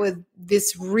out with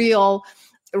this real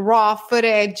raw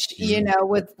footage,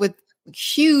 with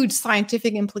huge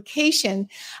scientific implication,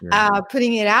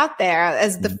 putting it out there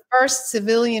as the first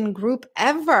civilian group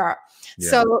ever. Yeah.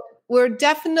 So we're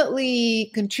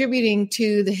definitely contributing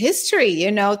to the history,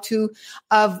 of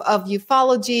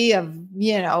ufology,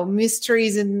 of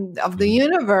mysteries and of the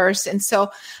universe. And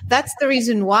so that's the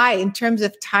reason why, in terms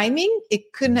of timing,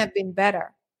 it couldn't have been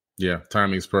better. Yeah,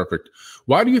 timing is perfect.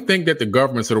 Why do you think that the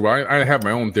governments of the world, I have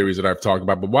my own theories that I've talked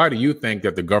about, but why do you think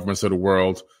that the governments of the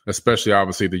world, especially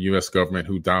obviously the U.S. government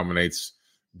who dominates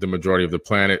the majority of the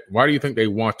planet, why do you think they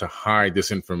want to hide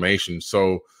this information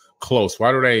so close?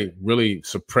 Why do they really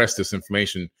suppress this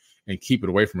information and keep it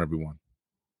away from everyone?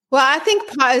 Well, I think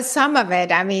some of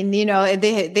it, I mean,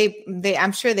 they,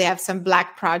 I'm sure they have some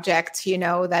black projects,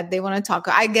 that they want to talk.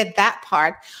 I get that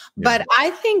part, but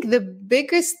I think the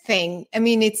biggest thing, I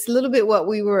mean, it's a little bit what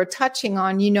we were touching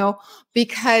on,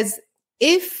 because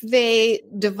if they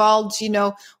divulge,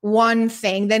 one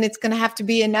thing, then it's going to have to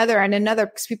be another and another,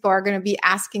 because people are going to be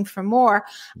asking for more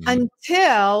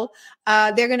until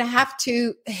they're going to have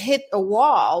to hit a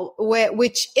wall,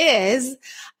 which is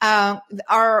how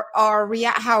our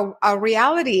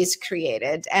reality is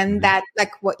created, and that,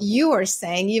 like what you are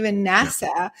saying, even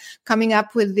NASA coming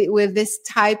up with this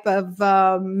type of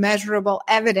measurable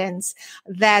evidence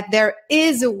that there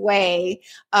is a way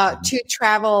to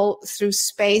travel through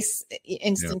space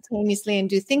instantaneously and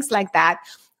do things like that.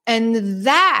 And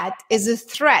that is a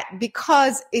threat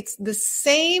because it's the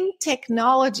same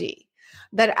technology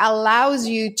that allows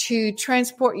you to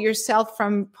transport yourself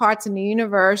from parts in the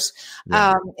universe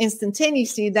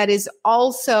instantaneously. That is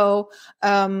also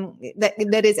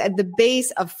that is at the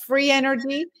base of free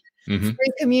energy,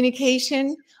 free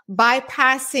communication,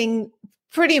 bypassing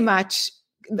pretty much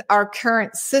our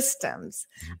current systems.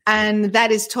 And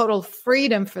that is total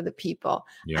freedom for the people.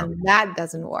 And that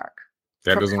doesn't work.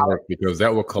 That doesn't work because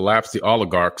that will collapse the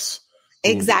oligarchs.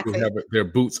 Exactly. Who have their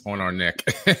boots on our neck.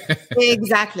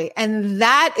 Exactly. And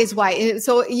that is why.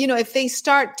 So, if they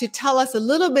start to tell us a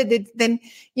little bit, then,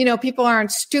 people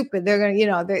aren't stupid. They're going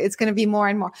to, it's going to be more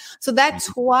and more. So that's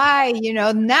why,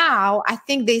 now I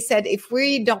think they said, if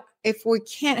we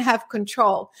can't have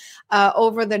control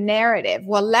over the narrative,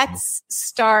 well, let's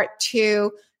start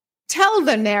to tell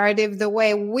the narrative the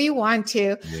way we want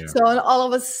to. So all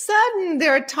of a sudden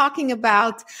they're talking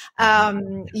about,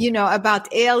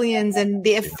 about aliens and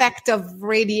the effect of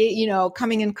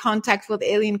coming in contact with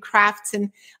alien crafts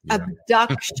and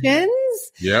abductions.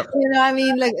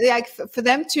 Like for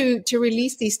them to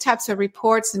release these types of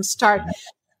reports and start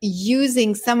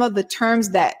using some of the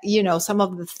terms that, some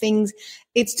of the things,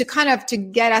 it's to kind of to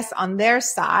get us on their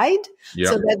side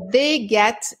so that they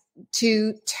get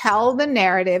to tell the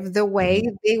narrative the way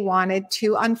they want it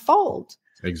to unfold.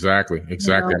 Exactly.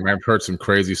 I mean, I've heard some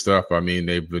crazy stuff. I mean,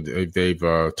 they've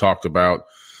talked about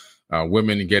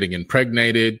women getting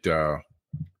impregnated,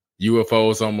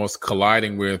 UFOs almost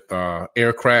colliding with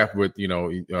aircraft, with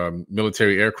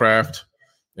military aircraft,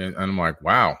 and I'm like,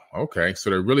 wow, okay.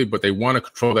 So but they want to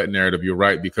control that narrative. You're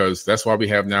right, because that's why we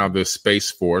have now the Space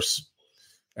Force.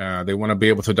 They want to be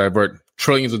able to divert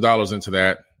trillions of dollars into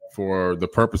that, for the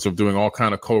purpose of doing all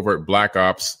kind of covert black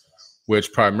ops,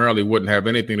 which primarily wouldn't have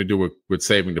anything to do with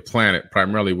saving the planet.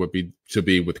 Primarily would be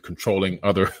with controlling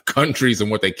other countries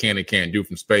and what they can and can't do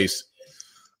from space,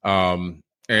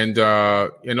 and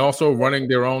also running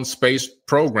their own space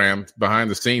program behind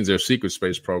the scenes, their secret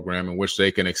space program, in which they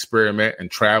can experiment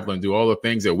and travel and do all the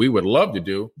things that we would love to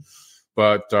do,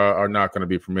 but are not going to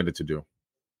be permitted to do.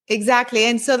 Exactly.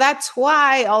 And so that's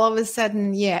why all of a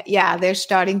sudden, they're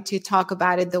starting to talk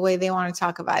about it the way they want to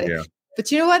talk about it. Yeah. But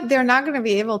you know what? They're not going to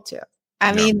be able to.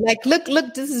 I mean, like, look,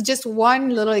 this is just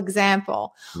one little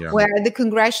example where the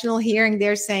congressional hearing,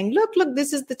 they're saying, look,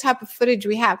 this is the type of footage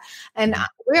we have. And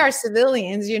we are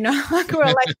civilians, we're like,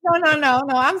 no,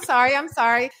 I'm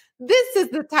sorry. This is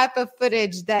the type of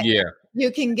footage that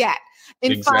you can get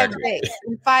in 5 days.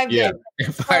 In 5 days.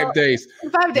 In 5 days.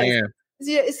 Man.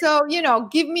 So,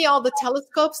 give me all the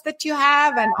telescopes that you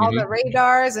have and all the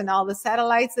radars and all the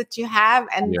satellites that you have.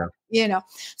 And,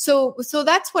 so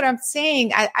that's what I'm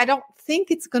saying. I don't think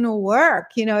it's going to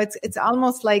work. It's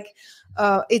almost like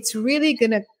it's really going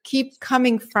to keep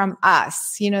coming from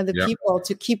us, people,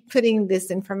 to keep putting this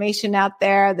information out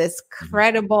there, this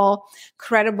credible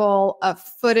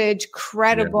footage,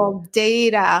 credible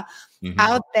data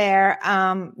out there,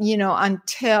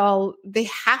 until they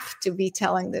have to be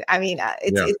telling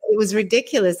it was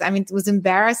ridiculous. I mean, it was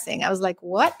embarrassing. I was like,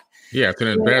 what? Yeah, it's an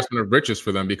embarrassment of riches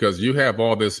for them, because you have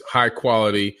all this high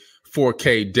quality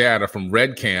 4K data from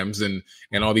red cams and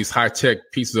all these high tech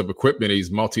pieces of equipment,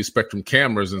 these multi-spectrum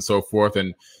cameras and so forth.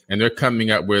 And they're coming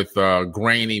up with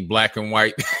grainy black and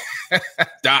white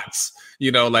dots,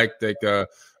 like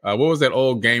what was that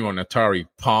old game on Atari,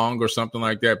 Pong or something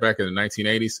like that back in the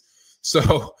 1980s?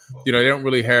 So, they don't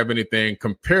really have anything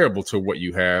comparable to what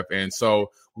you have. And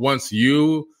so once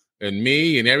you and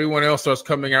me and everyone else starts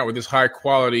coming out with this high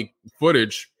quality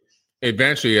footage,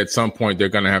 eventually at some point they're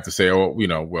going to have to say,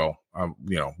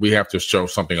 we have to show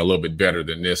something a little bit better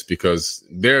than this, because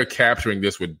they're capturing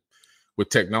this with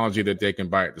technology that they can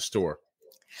buy at the store.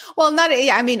 Well,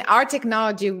 our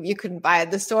technology you couldn't buy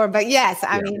at the store, but yes,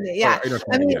 I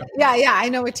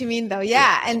know what you mean though.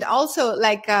 Yeah. And also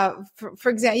like, for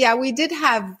example, we did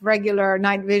have regular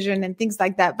night vision and things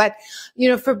like that, but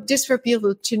for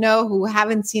people to know who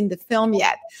haven't seen the film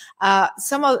yet,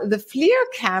 some of the FLIR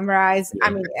cameras,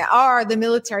 are the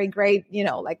military grade,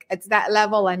 like it's that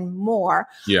level and more.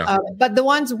 But the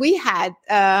ones we had,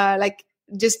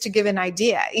 just to give an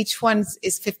idea, each one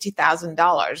is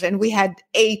 $50,000, and we had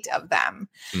 8 of them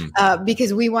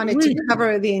because we wanted to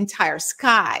cover the entire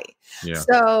sky. Yeah.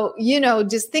 So,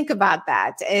 just think about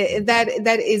that.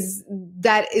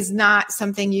 That is not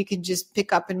something you can just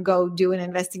pick up and go do an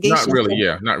investigation. Not really.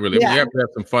 Yeah, not really. Yeah. I mean, you have to have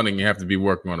some funding. You have to be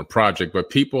working on a project, but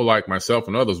people like myself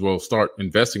and others will start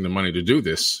investing the money to do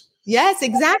this. Yes,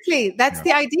 exactly. That's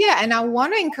the idea. And I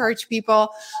want to encourage people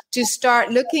to start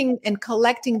looking and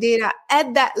collecting data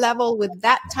at that level with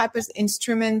that type of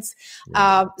instruments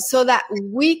so that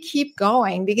we keep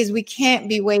going, because we can't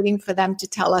be waiting for them to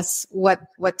tell us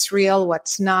what's real,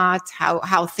 what's not,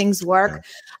 how things work.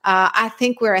 I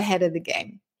think we're ahead of the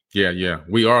game. Yeah.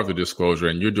 We are the disclosure,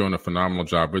 and you're doing a phenomenal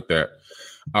job with that.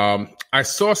 I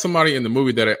saw somebody in the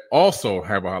movie that I also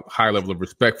have a high level of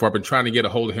respect for. I've been trying to get a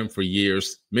hold of him for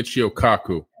years. Michio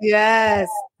Kaku. Yes.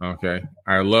 Okay.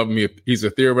 I love him. He's a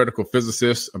theoretical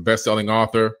physicist, a best-selling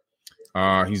author.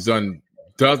 He's done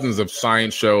dozens of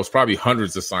science shows, probably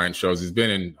hundreds of science shows. He's been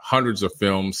in hundreds of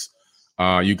films.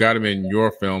 You got him in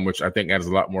your film, which I think adds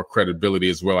a lot more credibility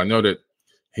as well. I know that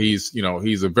he's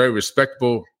a very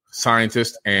respectable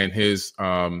scientist, and his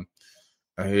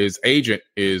agent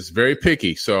is very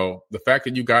picky. So the fact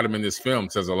that you got him in this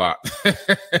film says a lot.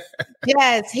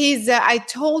 Yes, he's. I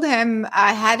told him,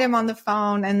 I had him on the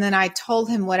phone, and then I told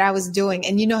him what I was doing,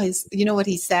 and you know what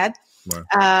he said.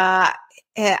 Right.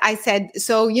 I said,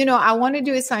 so I want to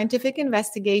do a scientific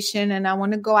investigation, and I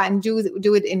want to go out and do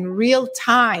it in real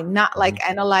time, not like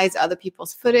analyze other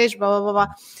people's footage, blah blah blah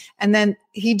blah. And then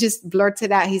he just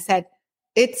blurted out. He said,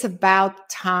 "It's about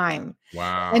time."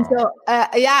 Wow. And so,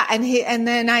 and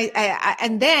then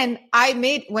I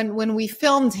made, when we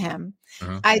filmed him,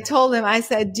 I told him, I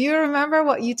said, do you remember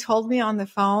what you told me on the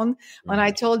phone when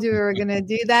I told you we were going to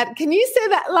do that? Can you say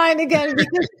that line again?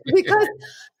 Because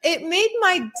it made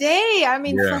my day. I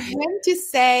mean, for him to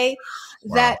say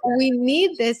that we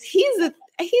need this, he's a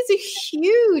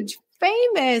huge,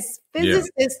 famous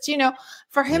physicist,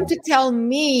 for him to tell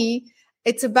me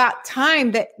it's about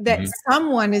time that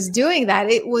someone is doing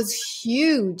that. It was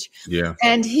huge. Yeah.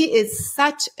 And he is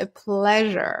such a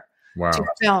pleasure to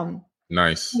film.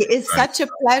 Nice. He is such a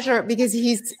pleasure because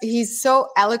he's so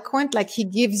eloquent. Like, he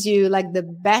gives you like the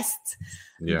best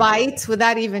bites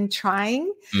without even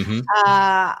trying.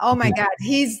 Oh my God.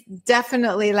 He's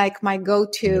definitely like my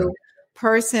go-to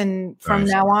person from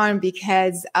now on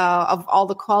because of all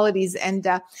the qualities and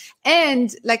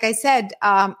like I said,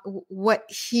 what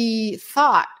he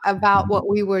thought about what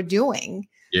we were doing.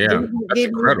 Yeah,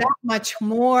 gave me that much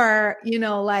more,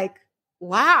 like,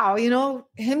 wow,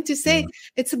 him to say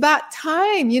it's about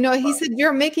time. He said,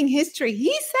 you're making history.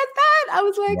 He said that. I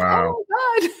was like, wow. Oh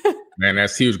my God. Man,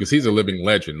 that's huge because he's a living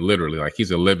legend, literally. Like, he's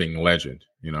a living legend,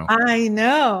 I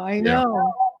know. Yeah.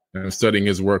 And studying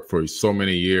his work for so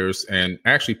many years. And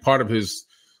actually one of his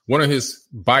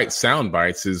sound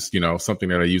bites is, something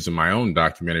that I use in my own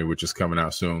documentary, which is coming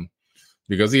out soon,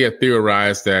 because he had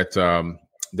theorized that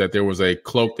there was a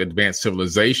cloaked advanced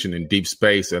civilization in deep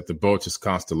space at the Boötes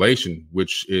constellation,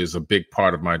 which is a big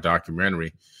part of my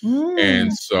documentary.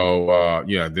 And so,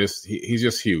 he's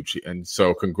just huge. And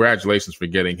so congratulations for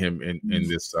getting him in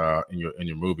this, in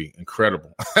your movie.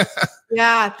 Incredible.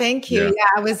 Yeah. Thank you.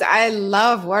 Yeah. I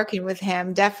love working with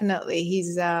him. Definitely.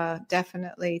 He's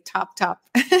definitely top.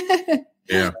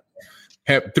 Yeah.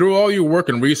 Through all your work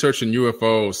and research in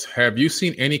UFOs, have you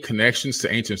seen any connections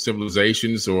to ancient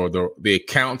civilizations or the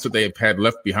accounts that they've had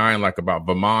left behind, like about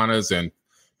Vimanas and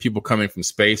people coming from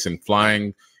space and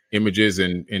flying images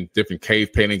in different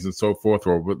cave paintings and so forth,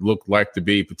 or what look like to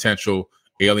be potential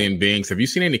alien beings? Have you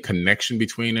seen any connection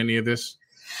between any of this?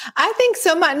 I think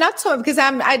so much, not so because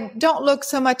I don't look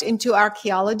so much into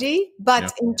archaeology,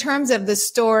 but in terms of the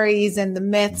stories and the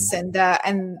myths and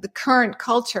the current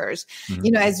cultures,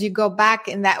 as you go back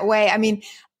in that way, I mean,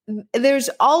 there's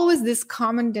always this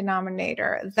common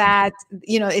denominator that,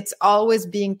 it's always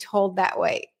being told that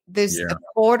way. There's a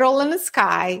portal in the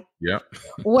sky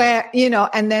where,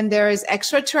 and then there is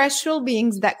extraterrestrial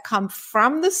beings that come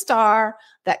from the star,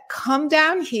 that come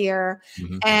down here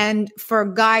and for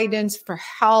guidance, for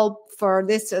help, for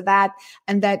this or that,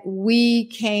 and that we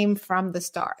came from the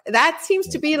star. That seems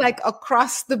to be like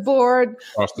across the board,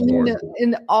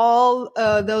 in all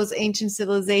those ancient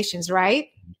civilizations, right?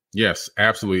 Yes,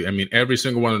 absolutely. I mean, every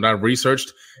single one that I've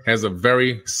researched has a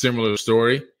very similar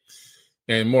story.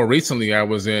 And more recently, I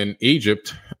was in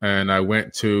Egypt, and I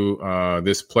went to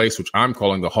this place, which I'm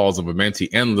calling the Halls of Amenti,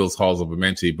 Enlil's Halls of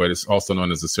Amenti, but it's also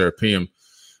known as the Serapeum,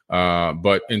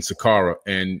 but in Saqqara.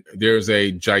 And there's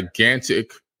a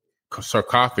gigantic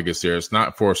sarcophagus there. It's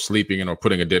not for sleeping in or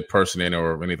putting a dead person in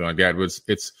or anything like that. But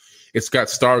it's got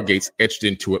stargates etched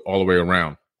into it all the way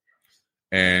around.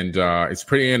 And it's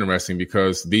pretty interesting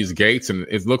because these gates, and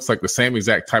it looks like the same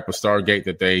exact type of stargate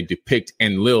that they depict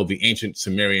Enlil, the ancient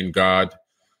Sumerian god,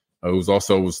 who's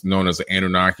also was known as an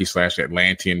Anunnaki /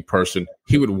 Atlantean person.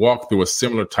 He would walk through a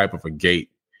similar type of a gate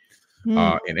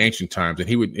in ancient times. And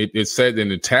it said in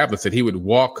the tablets that he would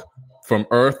walk from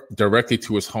Earth directly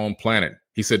to his home planet.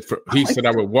 He said,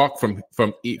 I would walk from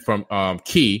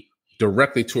Ki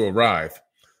directly to arrive.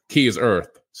 Ki is Earth.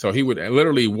 So he would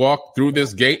literally walk through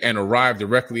this gate and arrive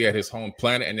directly at his home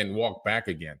planet and then walk back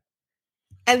again.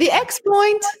 And the X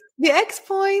point.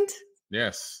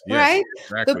 Yes. Right.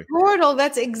 Exactly. The portal.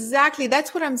 That's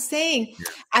what I'm saying. Yeah.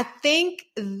 I think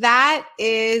that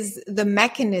is the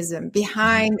mechanism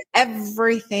behind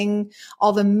everything,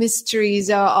 all the mysteries,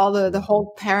 all the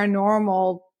whole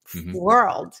paranormal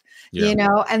world,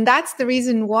 and that's the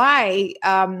reason why,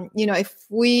 that's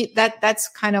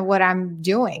kind of what I'm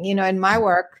doing, in my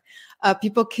work.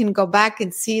 People can go back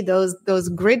and see those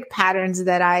grid patterns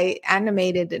that I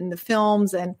animated in the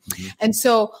films. And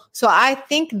so I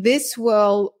think this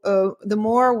will, the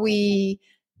more we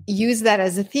use that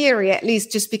as a theory, at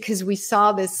least just because we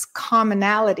saw this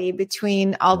commonality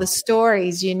between all the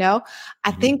stories, I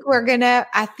think we're gonna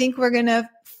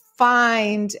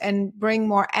find and bring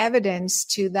more evidence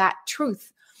to that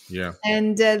truth. Yeah.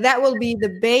 And that will be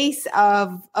the base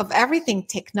of everything: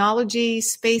 technology,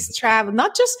 space travel,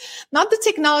 not the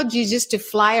technology just to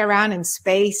fly around in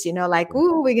space, like,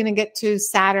 ooh, we're going to get to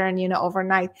Saturn,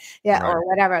 overnight. Yeah. Right. Or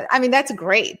whatever. I mean, that's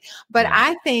great. But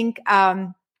I think,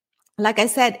 like I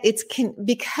said,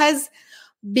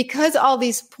 because all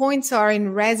these points are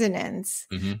in resonance,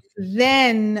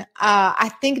 then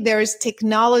I think there is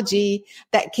technology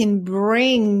that can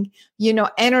bring,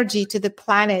 energy to the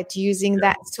planet using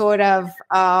that sort of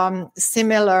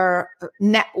similar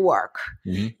network.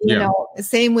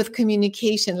 Same with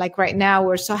communication. Like right now,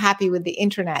 we're so happy with the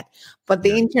internet, but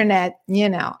the internet,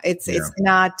 it's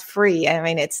not free. I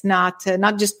mean, it's not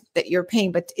just that you're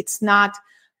paying, but it's not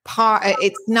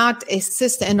a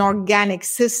system, an organic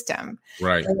system,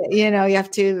 right? You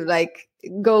have to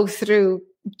go through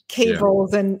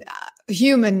cables and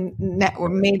human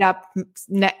network made up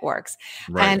networks,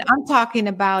 right. And I'm talking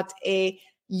about a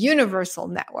universal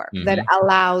network that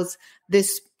allows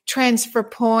this transfer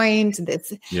point. And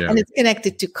it's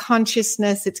connected to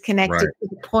consciousness. It's connected to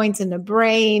the points in the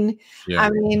brain. I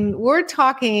mean, we're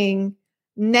talking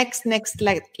next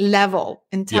level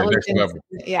intelligence. Next level.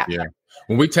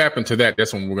 When we tap into that,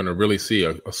 that's when we're going to really see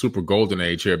a super golden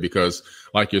age here, because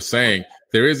like you're saying,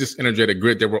 there is this energetic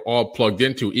grid that we're all plugged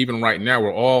into. Even right now,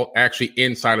 we're all actually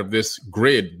inside of this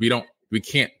grid. We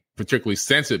can't particularly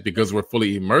sense it because we're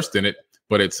fully immersed in it,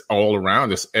 but it's all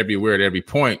around us everywhere at every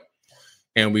point.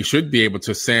 And we should be able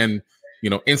to send,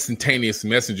 instantaneous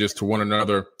messages to one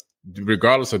another,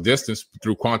 regardless of distance,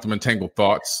 through quantum entangled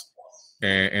thoughts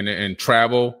and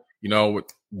travel,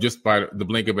 just by the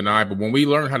blink of an eye. But when we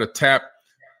learn how to tap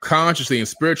consciously and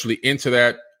spiritually into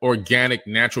that organic,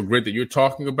 natural grid that you're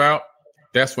talking about,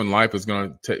 that's when life is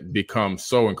going to become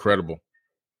so incredible.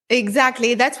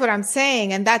 Exactly. That's what I'm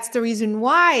saying. And that's the reason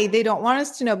why they don't want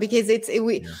us to know, because it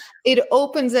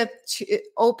opens us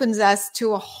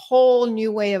to a whole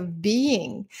new way of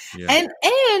being. Yeah. And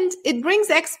it brings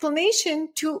explanation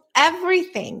to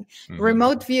everything.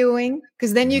 Remote viewing,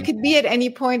 because then you could be at any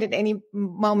point at any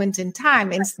moment in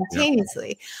time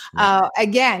instantaneously.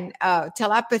 Again,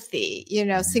 telepathy,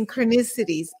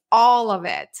 synchronicities, all of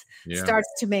it starts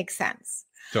to make sense.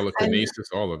 Telekinesis,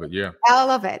 all of it. Yeah. All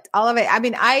of it. I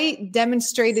mean, I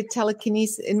demonstrated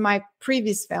telekinesis in my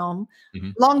previous film,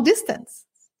 long distance.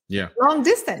 Yeah. Long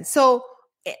distance. So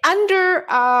under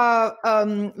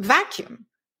vacuum.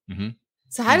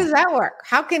 So how does that work?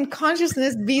 How can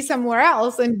consciousness be somewhere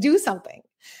else and do something?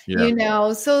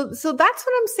 Yeah. So that's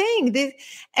what I'm saying.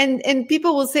 And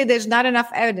people will say there's not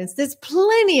enough evidence. There's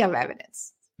plenty of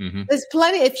evidence. There's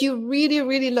plenty. If you really,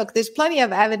 really look, there's plenty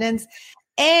of evidence.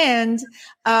 And,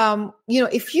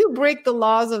 if you break the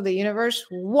laws of the universe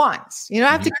once, you don't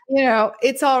have to,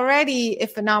 it's already a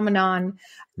phenomenon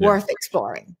worth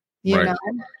exploring, you know?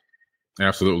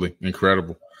 Absolutely.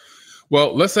 Incredible.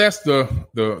 Well, let's ask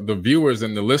the viewers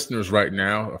and the listeners right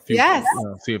now,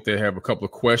 see if they have a couple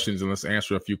of questions, and let's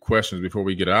answer a few questions before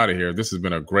we get out of here. This has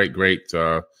been a great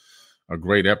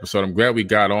episode. I'm glad we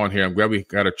got on here. I'm glad we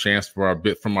got a chance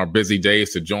from our busy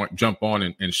days to jump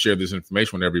on and share this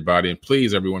information with everybody. And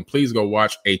please, everyone, please go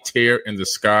watch A Tear in the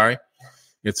Sky.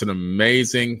 It's an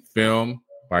amazing film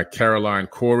by Caroline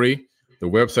Corey. The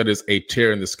website is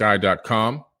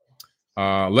atearinthesky.com.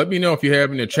 Let me know if you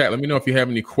have in the chat. Let me know if you have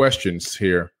any questions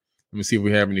here. Let me see if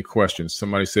we have any questions.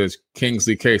 Somebody says,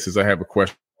 Kingsley K says, I have a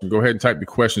question. Go ahead and type the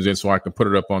questions in so I can put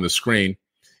it up on the screen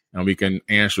and we can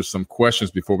answer some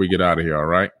questions before we get out of here. All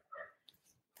right.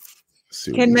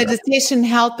 Can meditation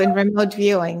help in remote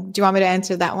viewing? Do you want me to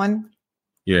answer that one?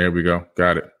 Yeah, here we go.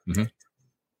 Got it. Mm-hmm.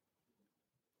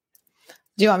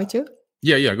 Do you want me to?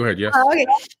 Yeah, go ahead. Yes. Oh, okay.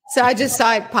 So I just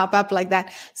saw it pop up like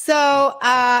that. So,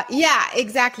 yeah,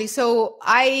 exactly. So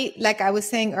like I was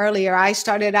saying earlier, I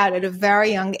started out at a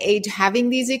very young age having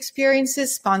these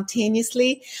experiences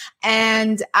spontaneously.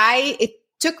 And it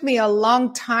took me a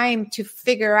long time to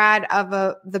figure out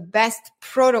the best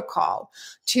protocol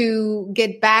to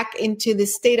get back into the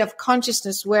state of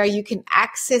consciousness where you can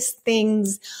access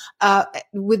things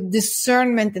with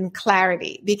discernment and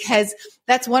clarity, because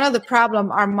that's one of the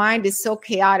problem. Our mind is so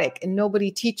chaotic and nobody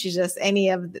teaches us any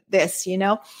of this,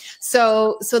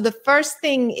 So the first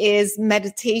thing is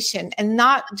meditation, and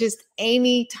not just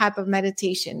any type of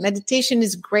meditation. Meditation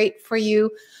is great for you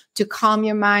to calm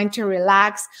your mind, to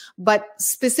relax, but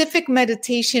specific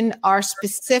meditation are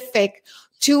specific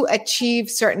to achieve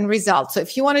certain results. So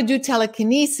if you want to do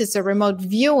telekinesis or remote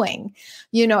viewing,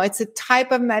 it's a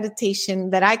type of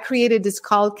meditation that I created. It's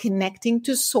called Connecting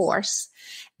to Source.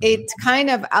 It kind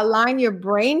of align your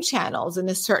brain channels in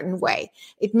a certain way.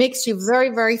 It makes you very,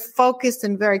 very focused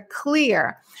and very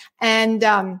clear. And,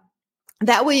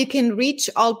 that way you can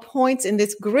reach all points in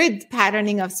this grid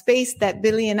patterning of space that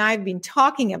Billy and I have been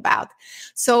talking about.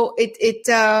 So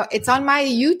it's on my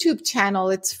YouTube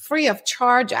channel. It's free of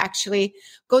charge, actually.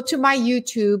 Go to my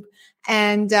YouTube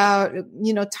and,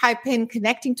 type in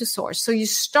Connecting to Source. So you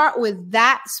start with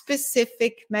that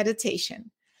specific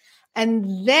meditation.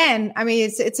 And then,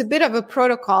 it's a bit of a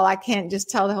protocol. I can't just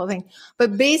tell the whole thing,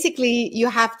 but basically you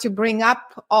have to bring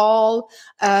up all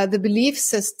the belief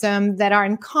system that are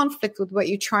in conflict with what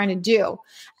you're trying to do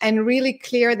and really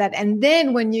clear that. And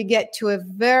then when you get to a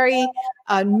very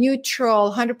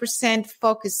neutral, 100%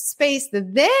 focused space,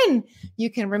 then you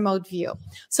can remote view.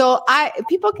 So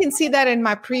people can see that in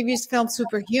my previous film,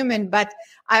 Superhuman, but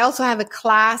I also have a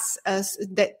class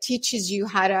that teaches you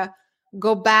how to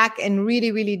go back and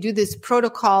really, really do this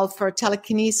protocol for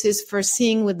telekinesis, for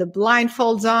seeing with the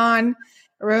blindfolds on.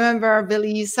 Remember,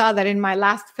 Billy, you saw that in my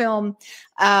last film.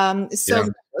 So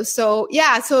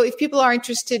if people are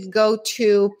interested, go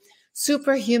to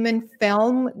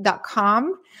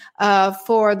superhumanfilm.com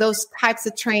for those types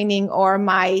of training, or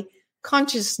my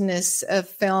consciousness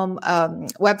film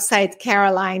website,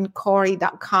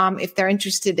 carolinecorey.com, if they're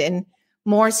interested in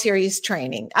more serious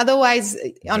training. Otherwise,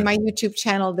 on my YouTube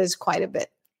channel, there's quite a bit.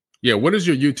 Yeah. What is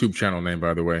your YouTube channel name,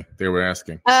 by the way? They were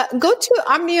asking. Go to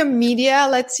Omnium Media.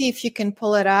 Let's see if you can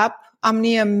pull it up.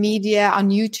 Omnium Media on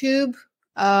YouTube.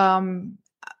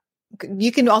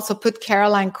 You can also put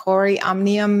Caroline Corey,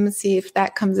 Omnium, see if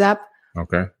that comes up.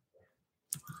 Okay,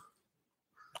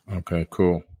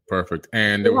 cool. Perfect.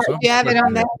 And there was you have it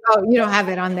on there? Oh, you don't have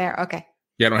it on there. Okay.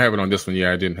 Yeah, I don't have it on this one.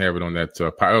 Yeah, I didn't have it on that.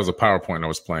 It was a PowerPoint I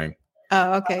was playing.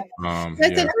 Oh, okay.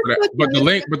 But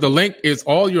the link is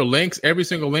all your links. Every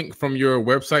single link from your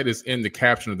website is in the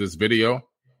caption of this video.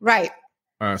 Right.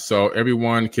 So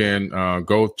everyone can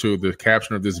go to the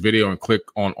caption of this video and click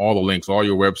on all the links, all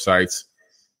your websites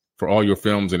for all your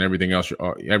films and everything else.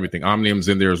 Everything. Omnium's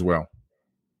in there as well.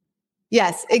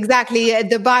 Yes, exactly. At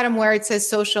the bottom where it says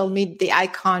social media, the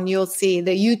icon, you'll see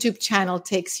the YouTube channel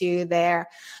takes you there.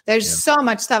 There's so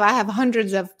much stuff. I have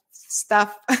hundreds of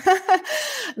stuff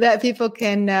that people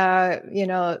can,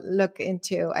 look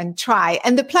into and try.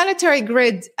 And the planetary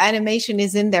grid animation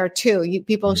is in there too.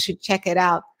 People should check it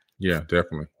out. Yeah,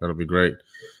 definitely. That'll be great.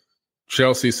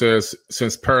 Chelsea says,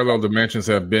 since parallel dimensions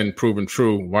have been proven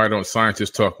true, why don't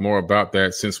scientists talk more about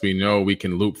that, since we know we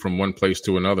can loop from one place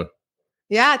to another?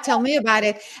 Yeah, tell me about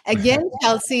it. Again,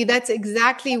 Chelsea, that's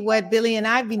exactly what Billy and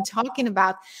I have been talking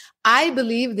about. I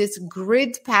believe this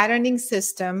grid patterning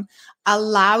system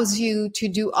allows you to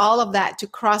do all of that, to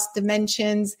cross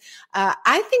dimensions.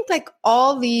 I think like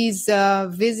all these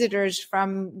visitors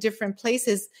from different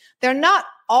places, they're not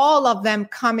all of them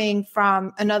coming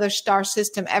from another star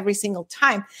system every single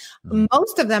time.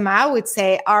 Most of them, I would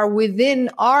say, are within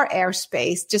our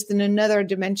airspace, just in another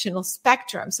dimensional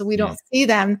spectrum. So we don't see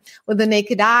them with the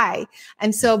naked eye.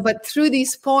 And so, but through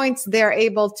these points, they're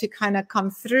able to kind of come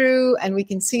through and we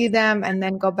can see them and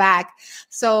then go back.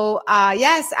 So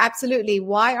yes, absolutely.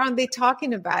 Why aren't they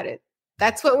talking about it?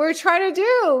 That's what we're trying to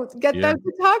do, get them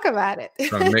to talk about it.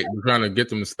 We're trying to get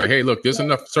them to say, hey, look, there's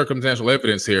enough circumstantial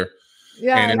evidence here.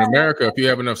 And in America, if you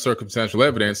have enough circumstantial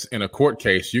evidence in a court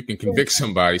case, you can convict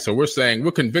somebody. So we're saying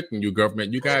we're convicting you,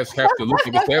 government. You guys have to look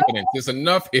at this evidence. There's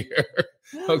enough here.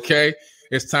 Okay.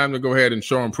 It's time to go ahead and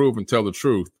show and prove and tell the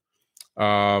truth.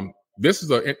 This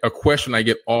is a question I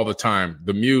get all the time.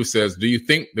 The Muse says, do you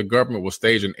think the government will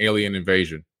stage an alien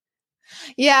invasion?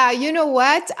 Yeah, you know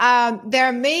what?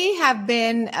 There may have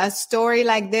been a story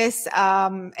like this,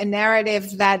 a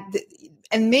narrative that,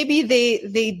 and maybe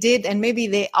they did, and maybe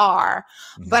they are.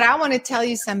 Mm-hmm. But I want to tell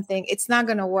you something. It's not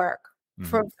going to work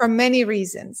for many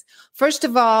reasons. First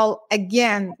of all,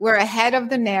 again, we're ahead of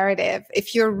the narrative.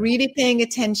 If you're really paying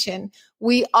attention,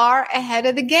 we are ahead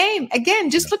of the game.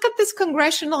 Again, just look at this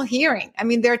congressional hearing. I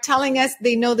mean, they're telling us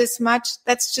they know this much.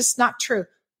 That's just not true.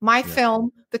 My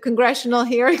film, the congressional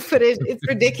hearing footage, it's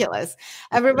ridiculous.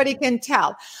 Everybody can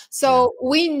tell. So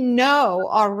we know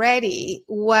already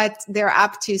what they're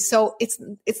up to. So it's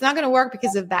not going to work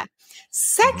because of that.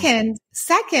 Second,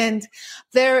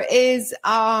 there is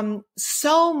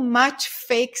so much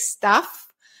fake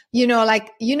stuff,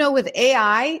 with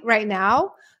AI right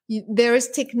now, there is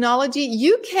technology.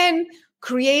 You can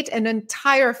create an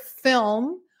entire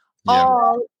film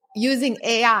all using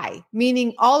AI,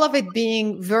 meaning all of it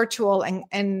being virtual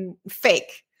and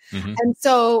fake. Mm-hmm. And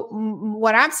so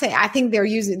what I'm saying, I think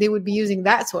they would be using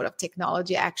that sort of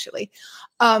technology actually.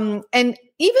 And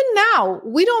even now,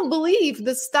 we don't believe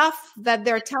the stuff that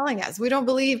they're telling us. We don't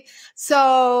believe.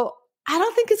 So I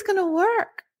don't think it's going to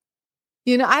work.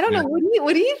 I don't know.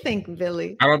 What do you think,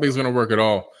 Billy? I don't think it's going to work at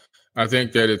all. I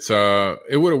think that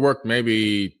it would have worked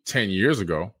maybe 10 years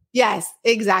ago. Yes,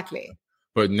 exactly.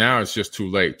 But now it's just too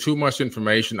late. Too much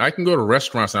information. I can go to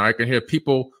restaurants and I can hear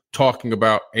people talking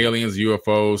about aliens,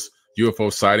 UFOs,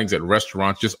 UFO sightings at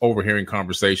restaurants, just overhearing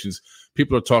conversations.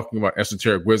 People are talking about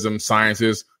esoteric wisdom,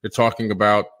 sciences. They're talking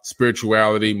about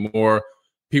spirituality more.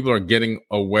 People are getting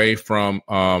away from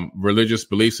religious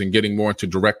beliefs and getting more into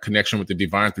direct connection with the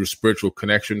divine through spiritual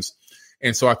connections.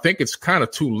 And so I think it's kind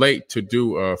of too late to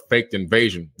do a faked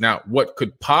invasion. Now, what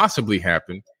could possibly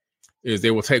happen is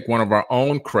they will take one of our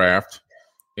own craft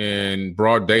in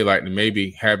broad daylight and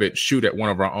maybe have it shoot at one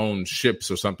of our own ships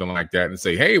or something like that and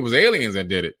say, hey, it was aliens that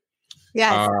did it.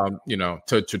 Yes.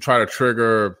 To try to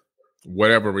trigger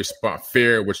whatever response,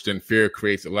 fear, which then fear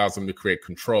allows them to create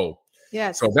control.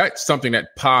 Yes. So that's something that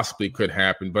possibly could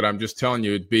happen. But I'm just telling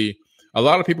you, a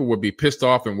lot of people would be pissed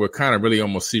off and would kind of really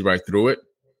almost see right through it.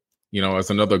 As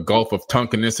another Gulf of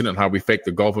Tonkin incident, how we faked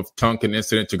the Gulf of Tonkin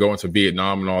incident to go into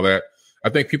Vietnam and all that. I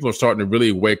think people are starting to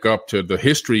really wake up to the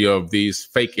history of these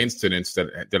fake incidents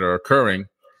that are occurring,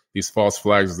 these false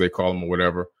flags, as they call them or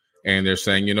whatever. And they're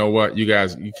saying, you know what, you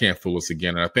guys, you can't fool us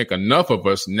again. And I think enough of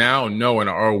us now know and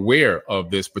are aware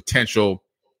of this potential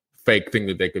fake thing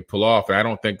that they could pull off. And I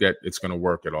don't think that it's going to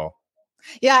work at all.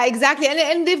 Yeah, exactly.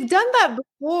 And they've done that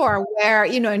before where,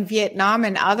 in Vietnam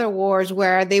and other wars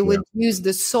where they would use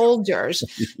the soldiers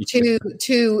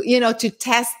to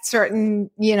test certain,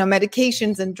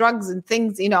 medications and drugs and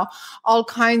things, all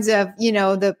kinds of,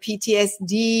 the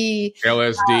PTSD.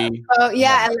 LSD.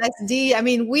 LSD. I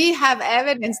mean, we have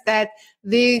evidence that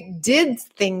they did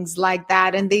things like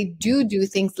that and they do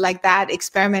things like that,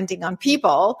 experimenting on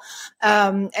people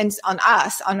and on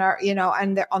us, on our,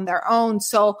 and on their own.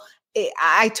 So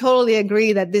I totally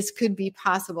agree that this could be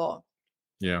possible.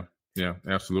 Yeah,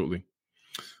 absolutely.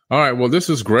 All right. Well, this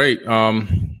is great.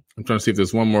 I'm trying to see if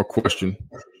there's one more question.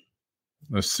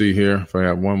 Let's see here if I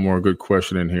have one more good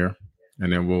question in here,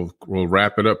 and then we'll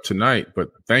wrap it up tonight. But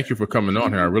thank you for coming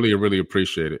on here. I really, really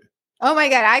appreciate it. Oh my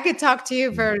God, I could talk to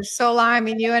you for so long. I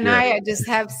mean, you and I just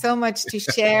have so much to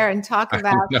share and talk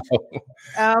about.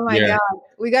 Oh my God,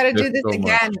 we got to do this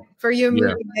again for your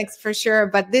movie next for sure.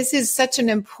 But this is such an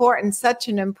important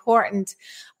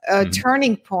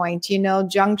turning point,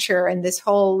 juncture in this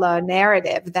whole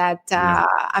narrative that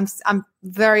I'm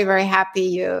very, very happy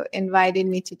you invited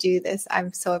me to do this.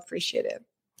 I'm so appreciative.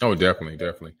 Oh,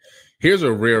 definitely. Here's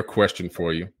a rare question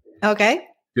for you. Okay.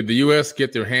 Did the U.S.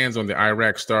 get their hands on the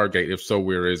Iraq Stargate? If so,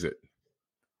 where is it?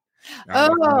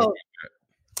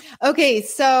 Okay.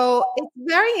 So it's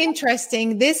very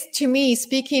interesting. This, to me,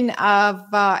 speaking of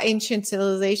ancient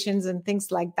civilizations and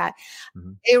things like that,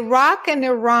 Iraq and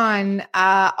Iran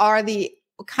are the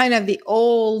kind of the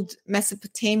old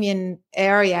Mesopotamian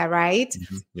area, right?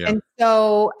 And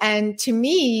to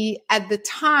me, at the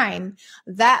time,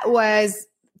 that was,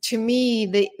 to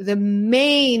me, the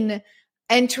main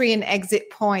entry and exit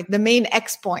point, the main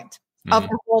X point of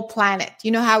the whole planet.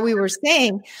 You know how we were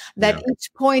saying that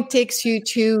each point takes you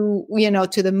to,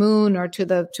 to the moon or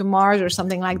to Mars or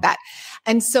something like that.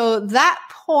 And so that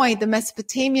point, the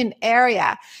Mesopotamian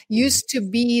area, used to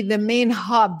be the main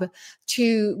hub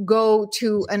to go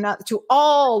to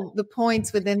all the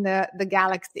points within the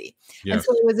galaxy. Yes. And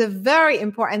so it was a very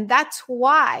important, that's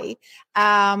why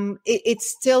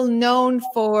it's still known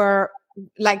for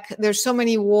like there's so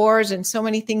many wars and so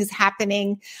many things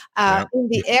happening in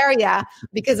the area,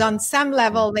 because on some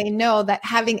level they know that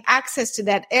having access to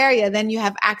that area, then you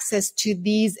have access to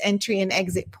these entry and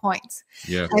exit points.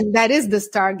 Yeah. And that is the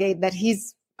Stargate that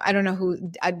I don't know who,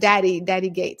 Daddy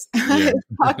Gates is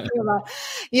talking about.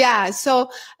 Yeah.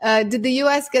 So did the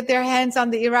U.S. get their hands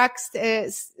on the Iraq?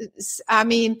 I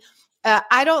mean,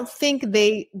 I don't think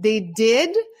they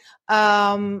did.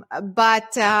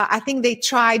 But I think they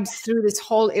tried through this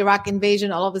whole Iraq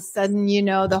invasion. All of a sudden,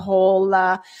 the whole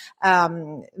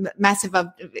massive,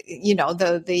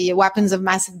 the weapons of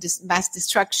mass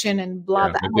destruction and blah.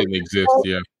 Yeah, it didn't exist.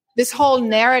 This whole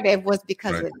narrative was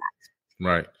because of that.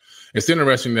 Right. It's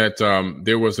interesting that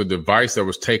there was a device that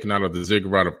was taken out of the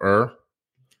ziggurat of Ur,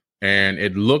 and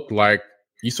it looked like,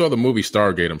 you saw the movie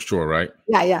Stargate, I'm sure, right?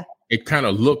 Yeah. It kind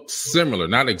of looked similar,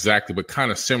 not exactly, but kind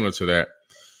of similar to that.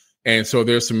 And so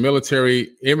there's some military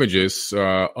images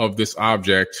of this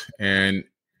object, and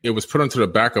it was put onto the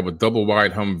back of a double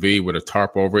wide Humvee with a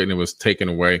tarp over it, and it was taken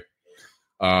away.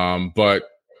 But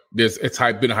it's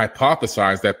been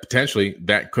hypothesized that potentially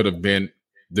that could have been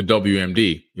the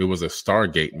WMD. It was a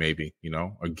Stargate, maybe,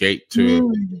 a gate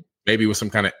to maybe with some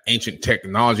kind of ancient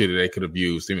technology that they could have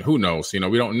used. I mean, who knows? We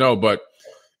don't know, but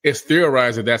it's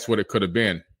theorized that that's what it could have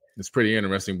been. It's pretty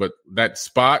interesting. But that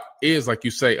spot is, like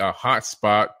you say, a hot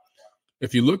spot.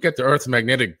 If you look at the Earth's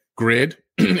magnetic grid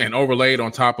and overlay it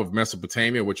on top of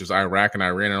Mesopotamia, which is Iraq and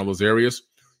Iran and all those areas,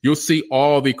 you'll see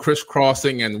all the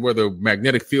crisscrossing and where the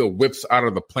magnetic field whips out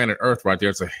of the planet Earth right there.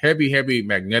 It's a heavy, heavy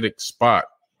magnetic spot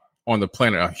on the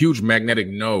planet, a huge magnetic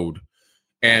node,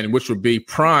 and which would be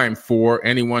prime for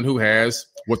anyone who has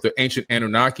what the ancient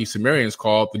Anunnaki Sumerians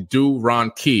called the Du-Ran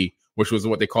Key, which was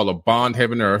what they call a bond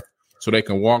heaven Earth, so they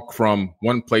can walk from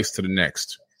one place to the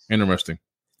next. Interesting.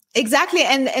 Exactly.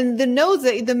 And the nodes,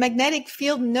 the magnetic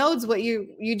field nodes, what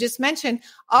you just mentioned,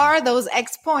 are those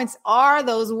X points, are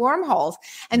those wormholes.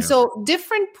 And so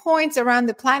different points around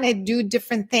the planet do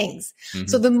different things. Mm-hmm.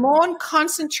 So the more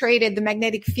concentrated the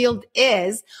magnetic field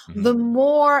is, the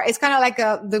more it's kind of like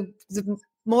the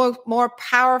more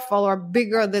powerful or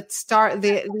bigger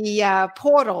the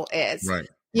portal is. Right.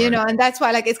 And that's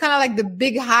why, it's kind of like the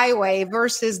big highway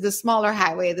versus the smaller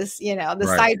highway,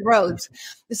 side roads.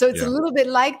 So it's a little bit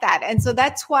like that. And so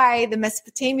that's why the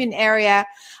Mesopotamian area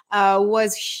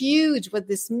was huge with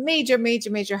this major,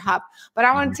 major, major hub. But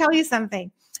I want to tell you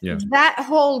something. Yeah. That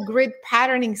whole grid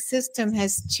patterning system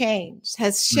has changed,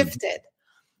 has shifted.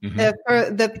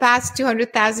 For the past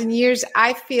 200,000 years.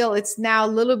 I feel it's now a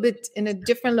little bit in a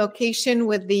different location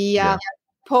with the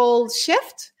pole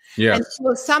shift. Yeah. And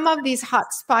so some of these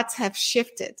hot spots have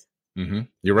shifted. Mm-hmm.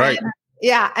 You're right.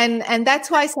 And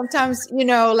that's why sometimes,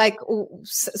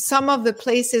 some of the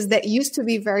places that used to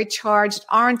be very charged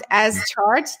aren't as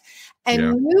charged,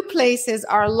 and new places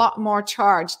are a lot more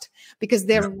charged because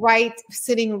they're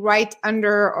sitting right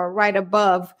under or right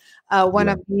above one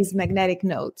of these magnetic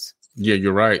nodes. Yeah,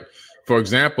 you're right. For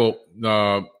example,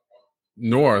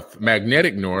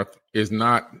 magnetic north is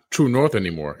not true north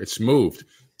anymore. It's moved.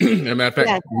 As a matter of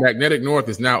fact, magnetic north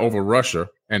is now over Russia,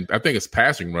 and I think it's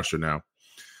passing Russia now.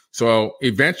 So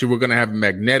eventually we're going to have a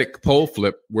magnetic pole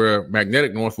flip where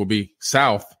magnetic north will be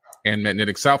south and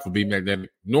magnetic south will be magnetic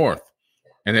north.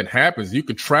 And it happens. You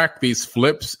can track these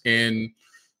flips in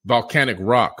volcanic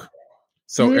rock.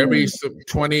 So every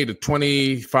 20 to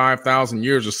 25,000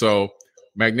 years or so,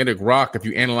 magnetic rock, if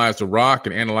you analyze the rock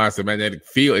and analyze the magnetic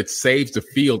field, it saves the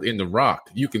field in the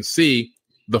rock. You can see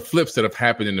the flips that have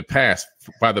happened in the past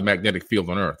by the magnetic field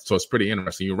on Earth. So it's pretty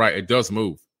interesting. You're right. It does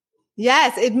move.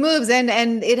 Yes, it moves and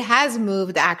it has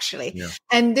moved actually. Yeah.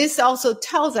 And this also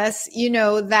tells us,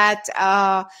 that,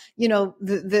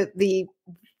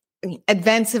 the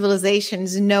advanced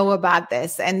civilizations know about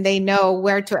this and they know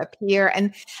where to appear.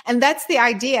 And that's the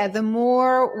idea. The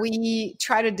more we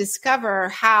try to discover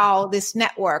how this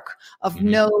network of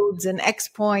nodes and X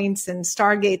points and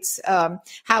stargates, how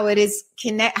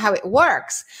it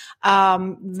works,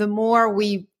 the more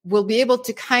we will be able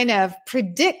to kind of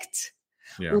predict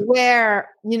where,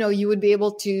 you would be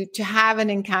able to have an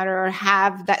encounter or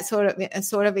have that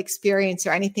sort of experience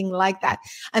or anything like that.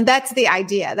 And that's the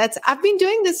idea. I've been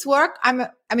doing this work.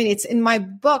 It's in my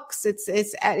books. It's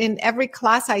in every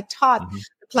class I taught the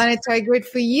planetary grid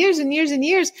for years and years and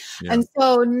years. Yeah. And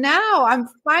so now I'm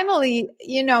finally,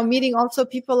 meeting also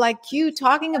people like you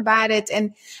talking about it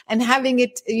and having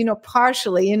it,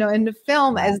 partially, in the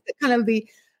film as kind of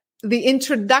the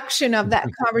introduction of that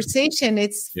conversation.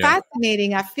 It's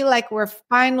fascinating. I feel like we're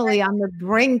finally on the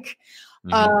brink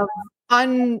of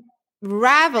unraveling,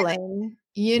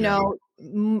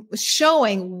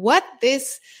 showing what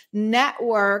this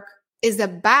network is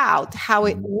about, how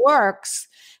it works,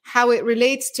 how it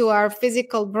relates to our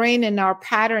physical brain and our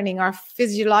patterning, our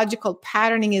physiological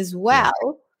patterning as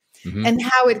well, and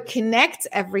how it connects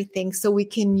everything so we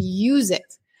can use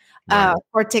it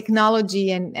for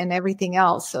technology and everything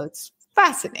else. So it's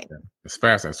fascinating. Yeah, it's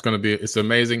fascinating. It's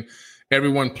amazing.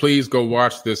 Everyone, please go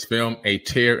watch this film, A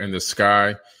Tear in the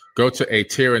Sky. Go to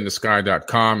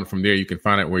atearinthesky.com, and from there you can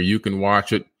find out where you can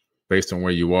watch it based on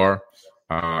where you are.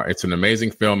 It's an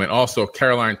amazing film. And also,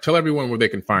 Caroline, tell everyone where they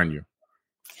can find you.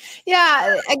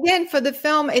 Yeah, again, for the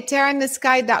film,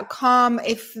 atearinthesky.com.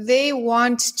 If they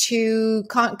want to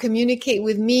communicate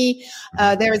with me,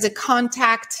 there is a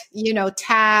contact,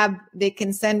 tab. They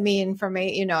can send me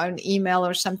information, an email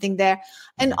or something there.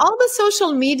 And all the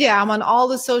social media, I'm on all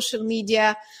the social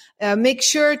media. Make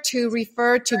sure to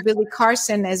refer to Billy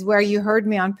Carson as where you heard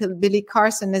me on Billy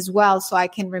Carson as well, so I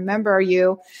can remember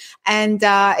you. And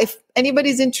if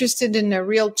anybody's interested in a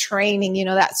real training,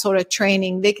 that sort of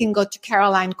training, they can go to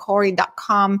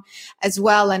carolinecorey.com as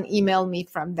well and email me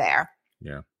from there.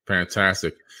 Yeah,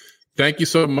 fantastic. Thank you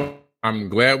so much. I'm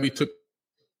glad we took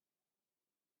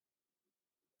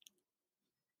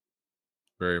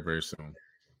very, very soon.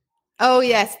 Oh,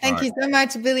 yes. Thank you so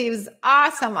much, Billy. It was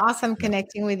awesome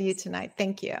connecting with you tonight.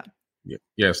 Thank you.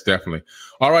 Yes, definitely.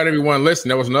 All right, everyone. Listen,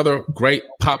 that was another great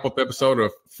pop-up episode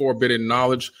of Forbidden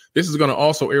Knowledge. This is going to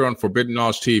also air on Forbidden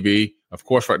Knowledge TV. Of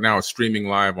course, right now it's streaming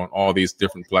live on all these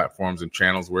different platforms and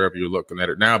channels, wherever you're looking at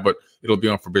it now, but it'll be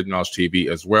on Forbidden Knowledge TV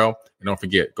as well. And don't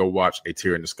forget, go watch A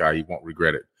Tear in the Sky. You won't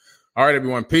regret it. All right,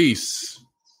 everyone. Peace.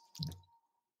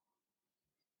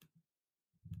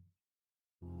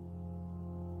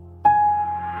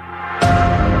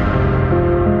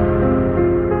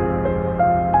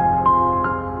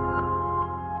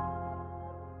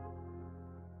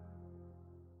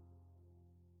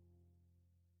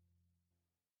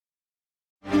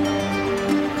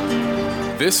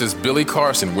 This is Billy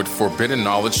Carson with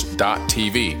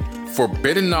ForbiddenKnowledge.tv.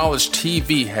 Forbidden Knowledge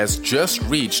TV has just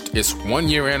reached its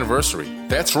 1-year anniversary.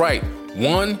 That's right,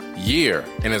 1 year.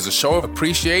 And as a show of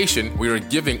appreciation, we are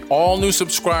giving all new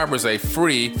subscribers a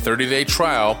free 30-day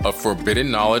trial of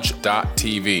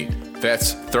ForbiddenKnowledge.tv.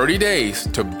 That's 30 days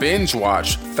to binge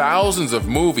watch thousands of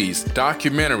movies,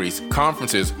 documentaries,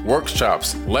 conferences,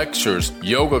 workshops, lectures,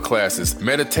 yoga classes,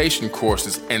 meditation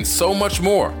courses, and so much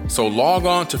more. So log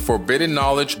on to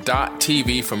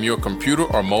ForbiddenKnowledge.tv from your computer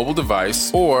or mobile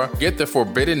device, or get the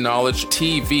Forbidden Knowledge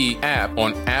TV app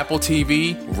on Apple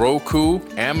TV, Roku,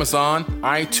 Amazon,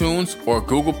 iTunes, or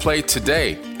Google Play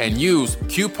today and use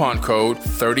coupon code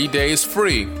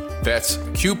 30daysfree. That's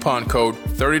coupon code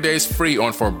 30daysfree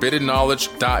on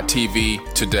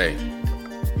ForbiddenKnowledge.tv today.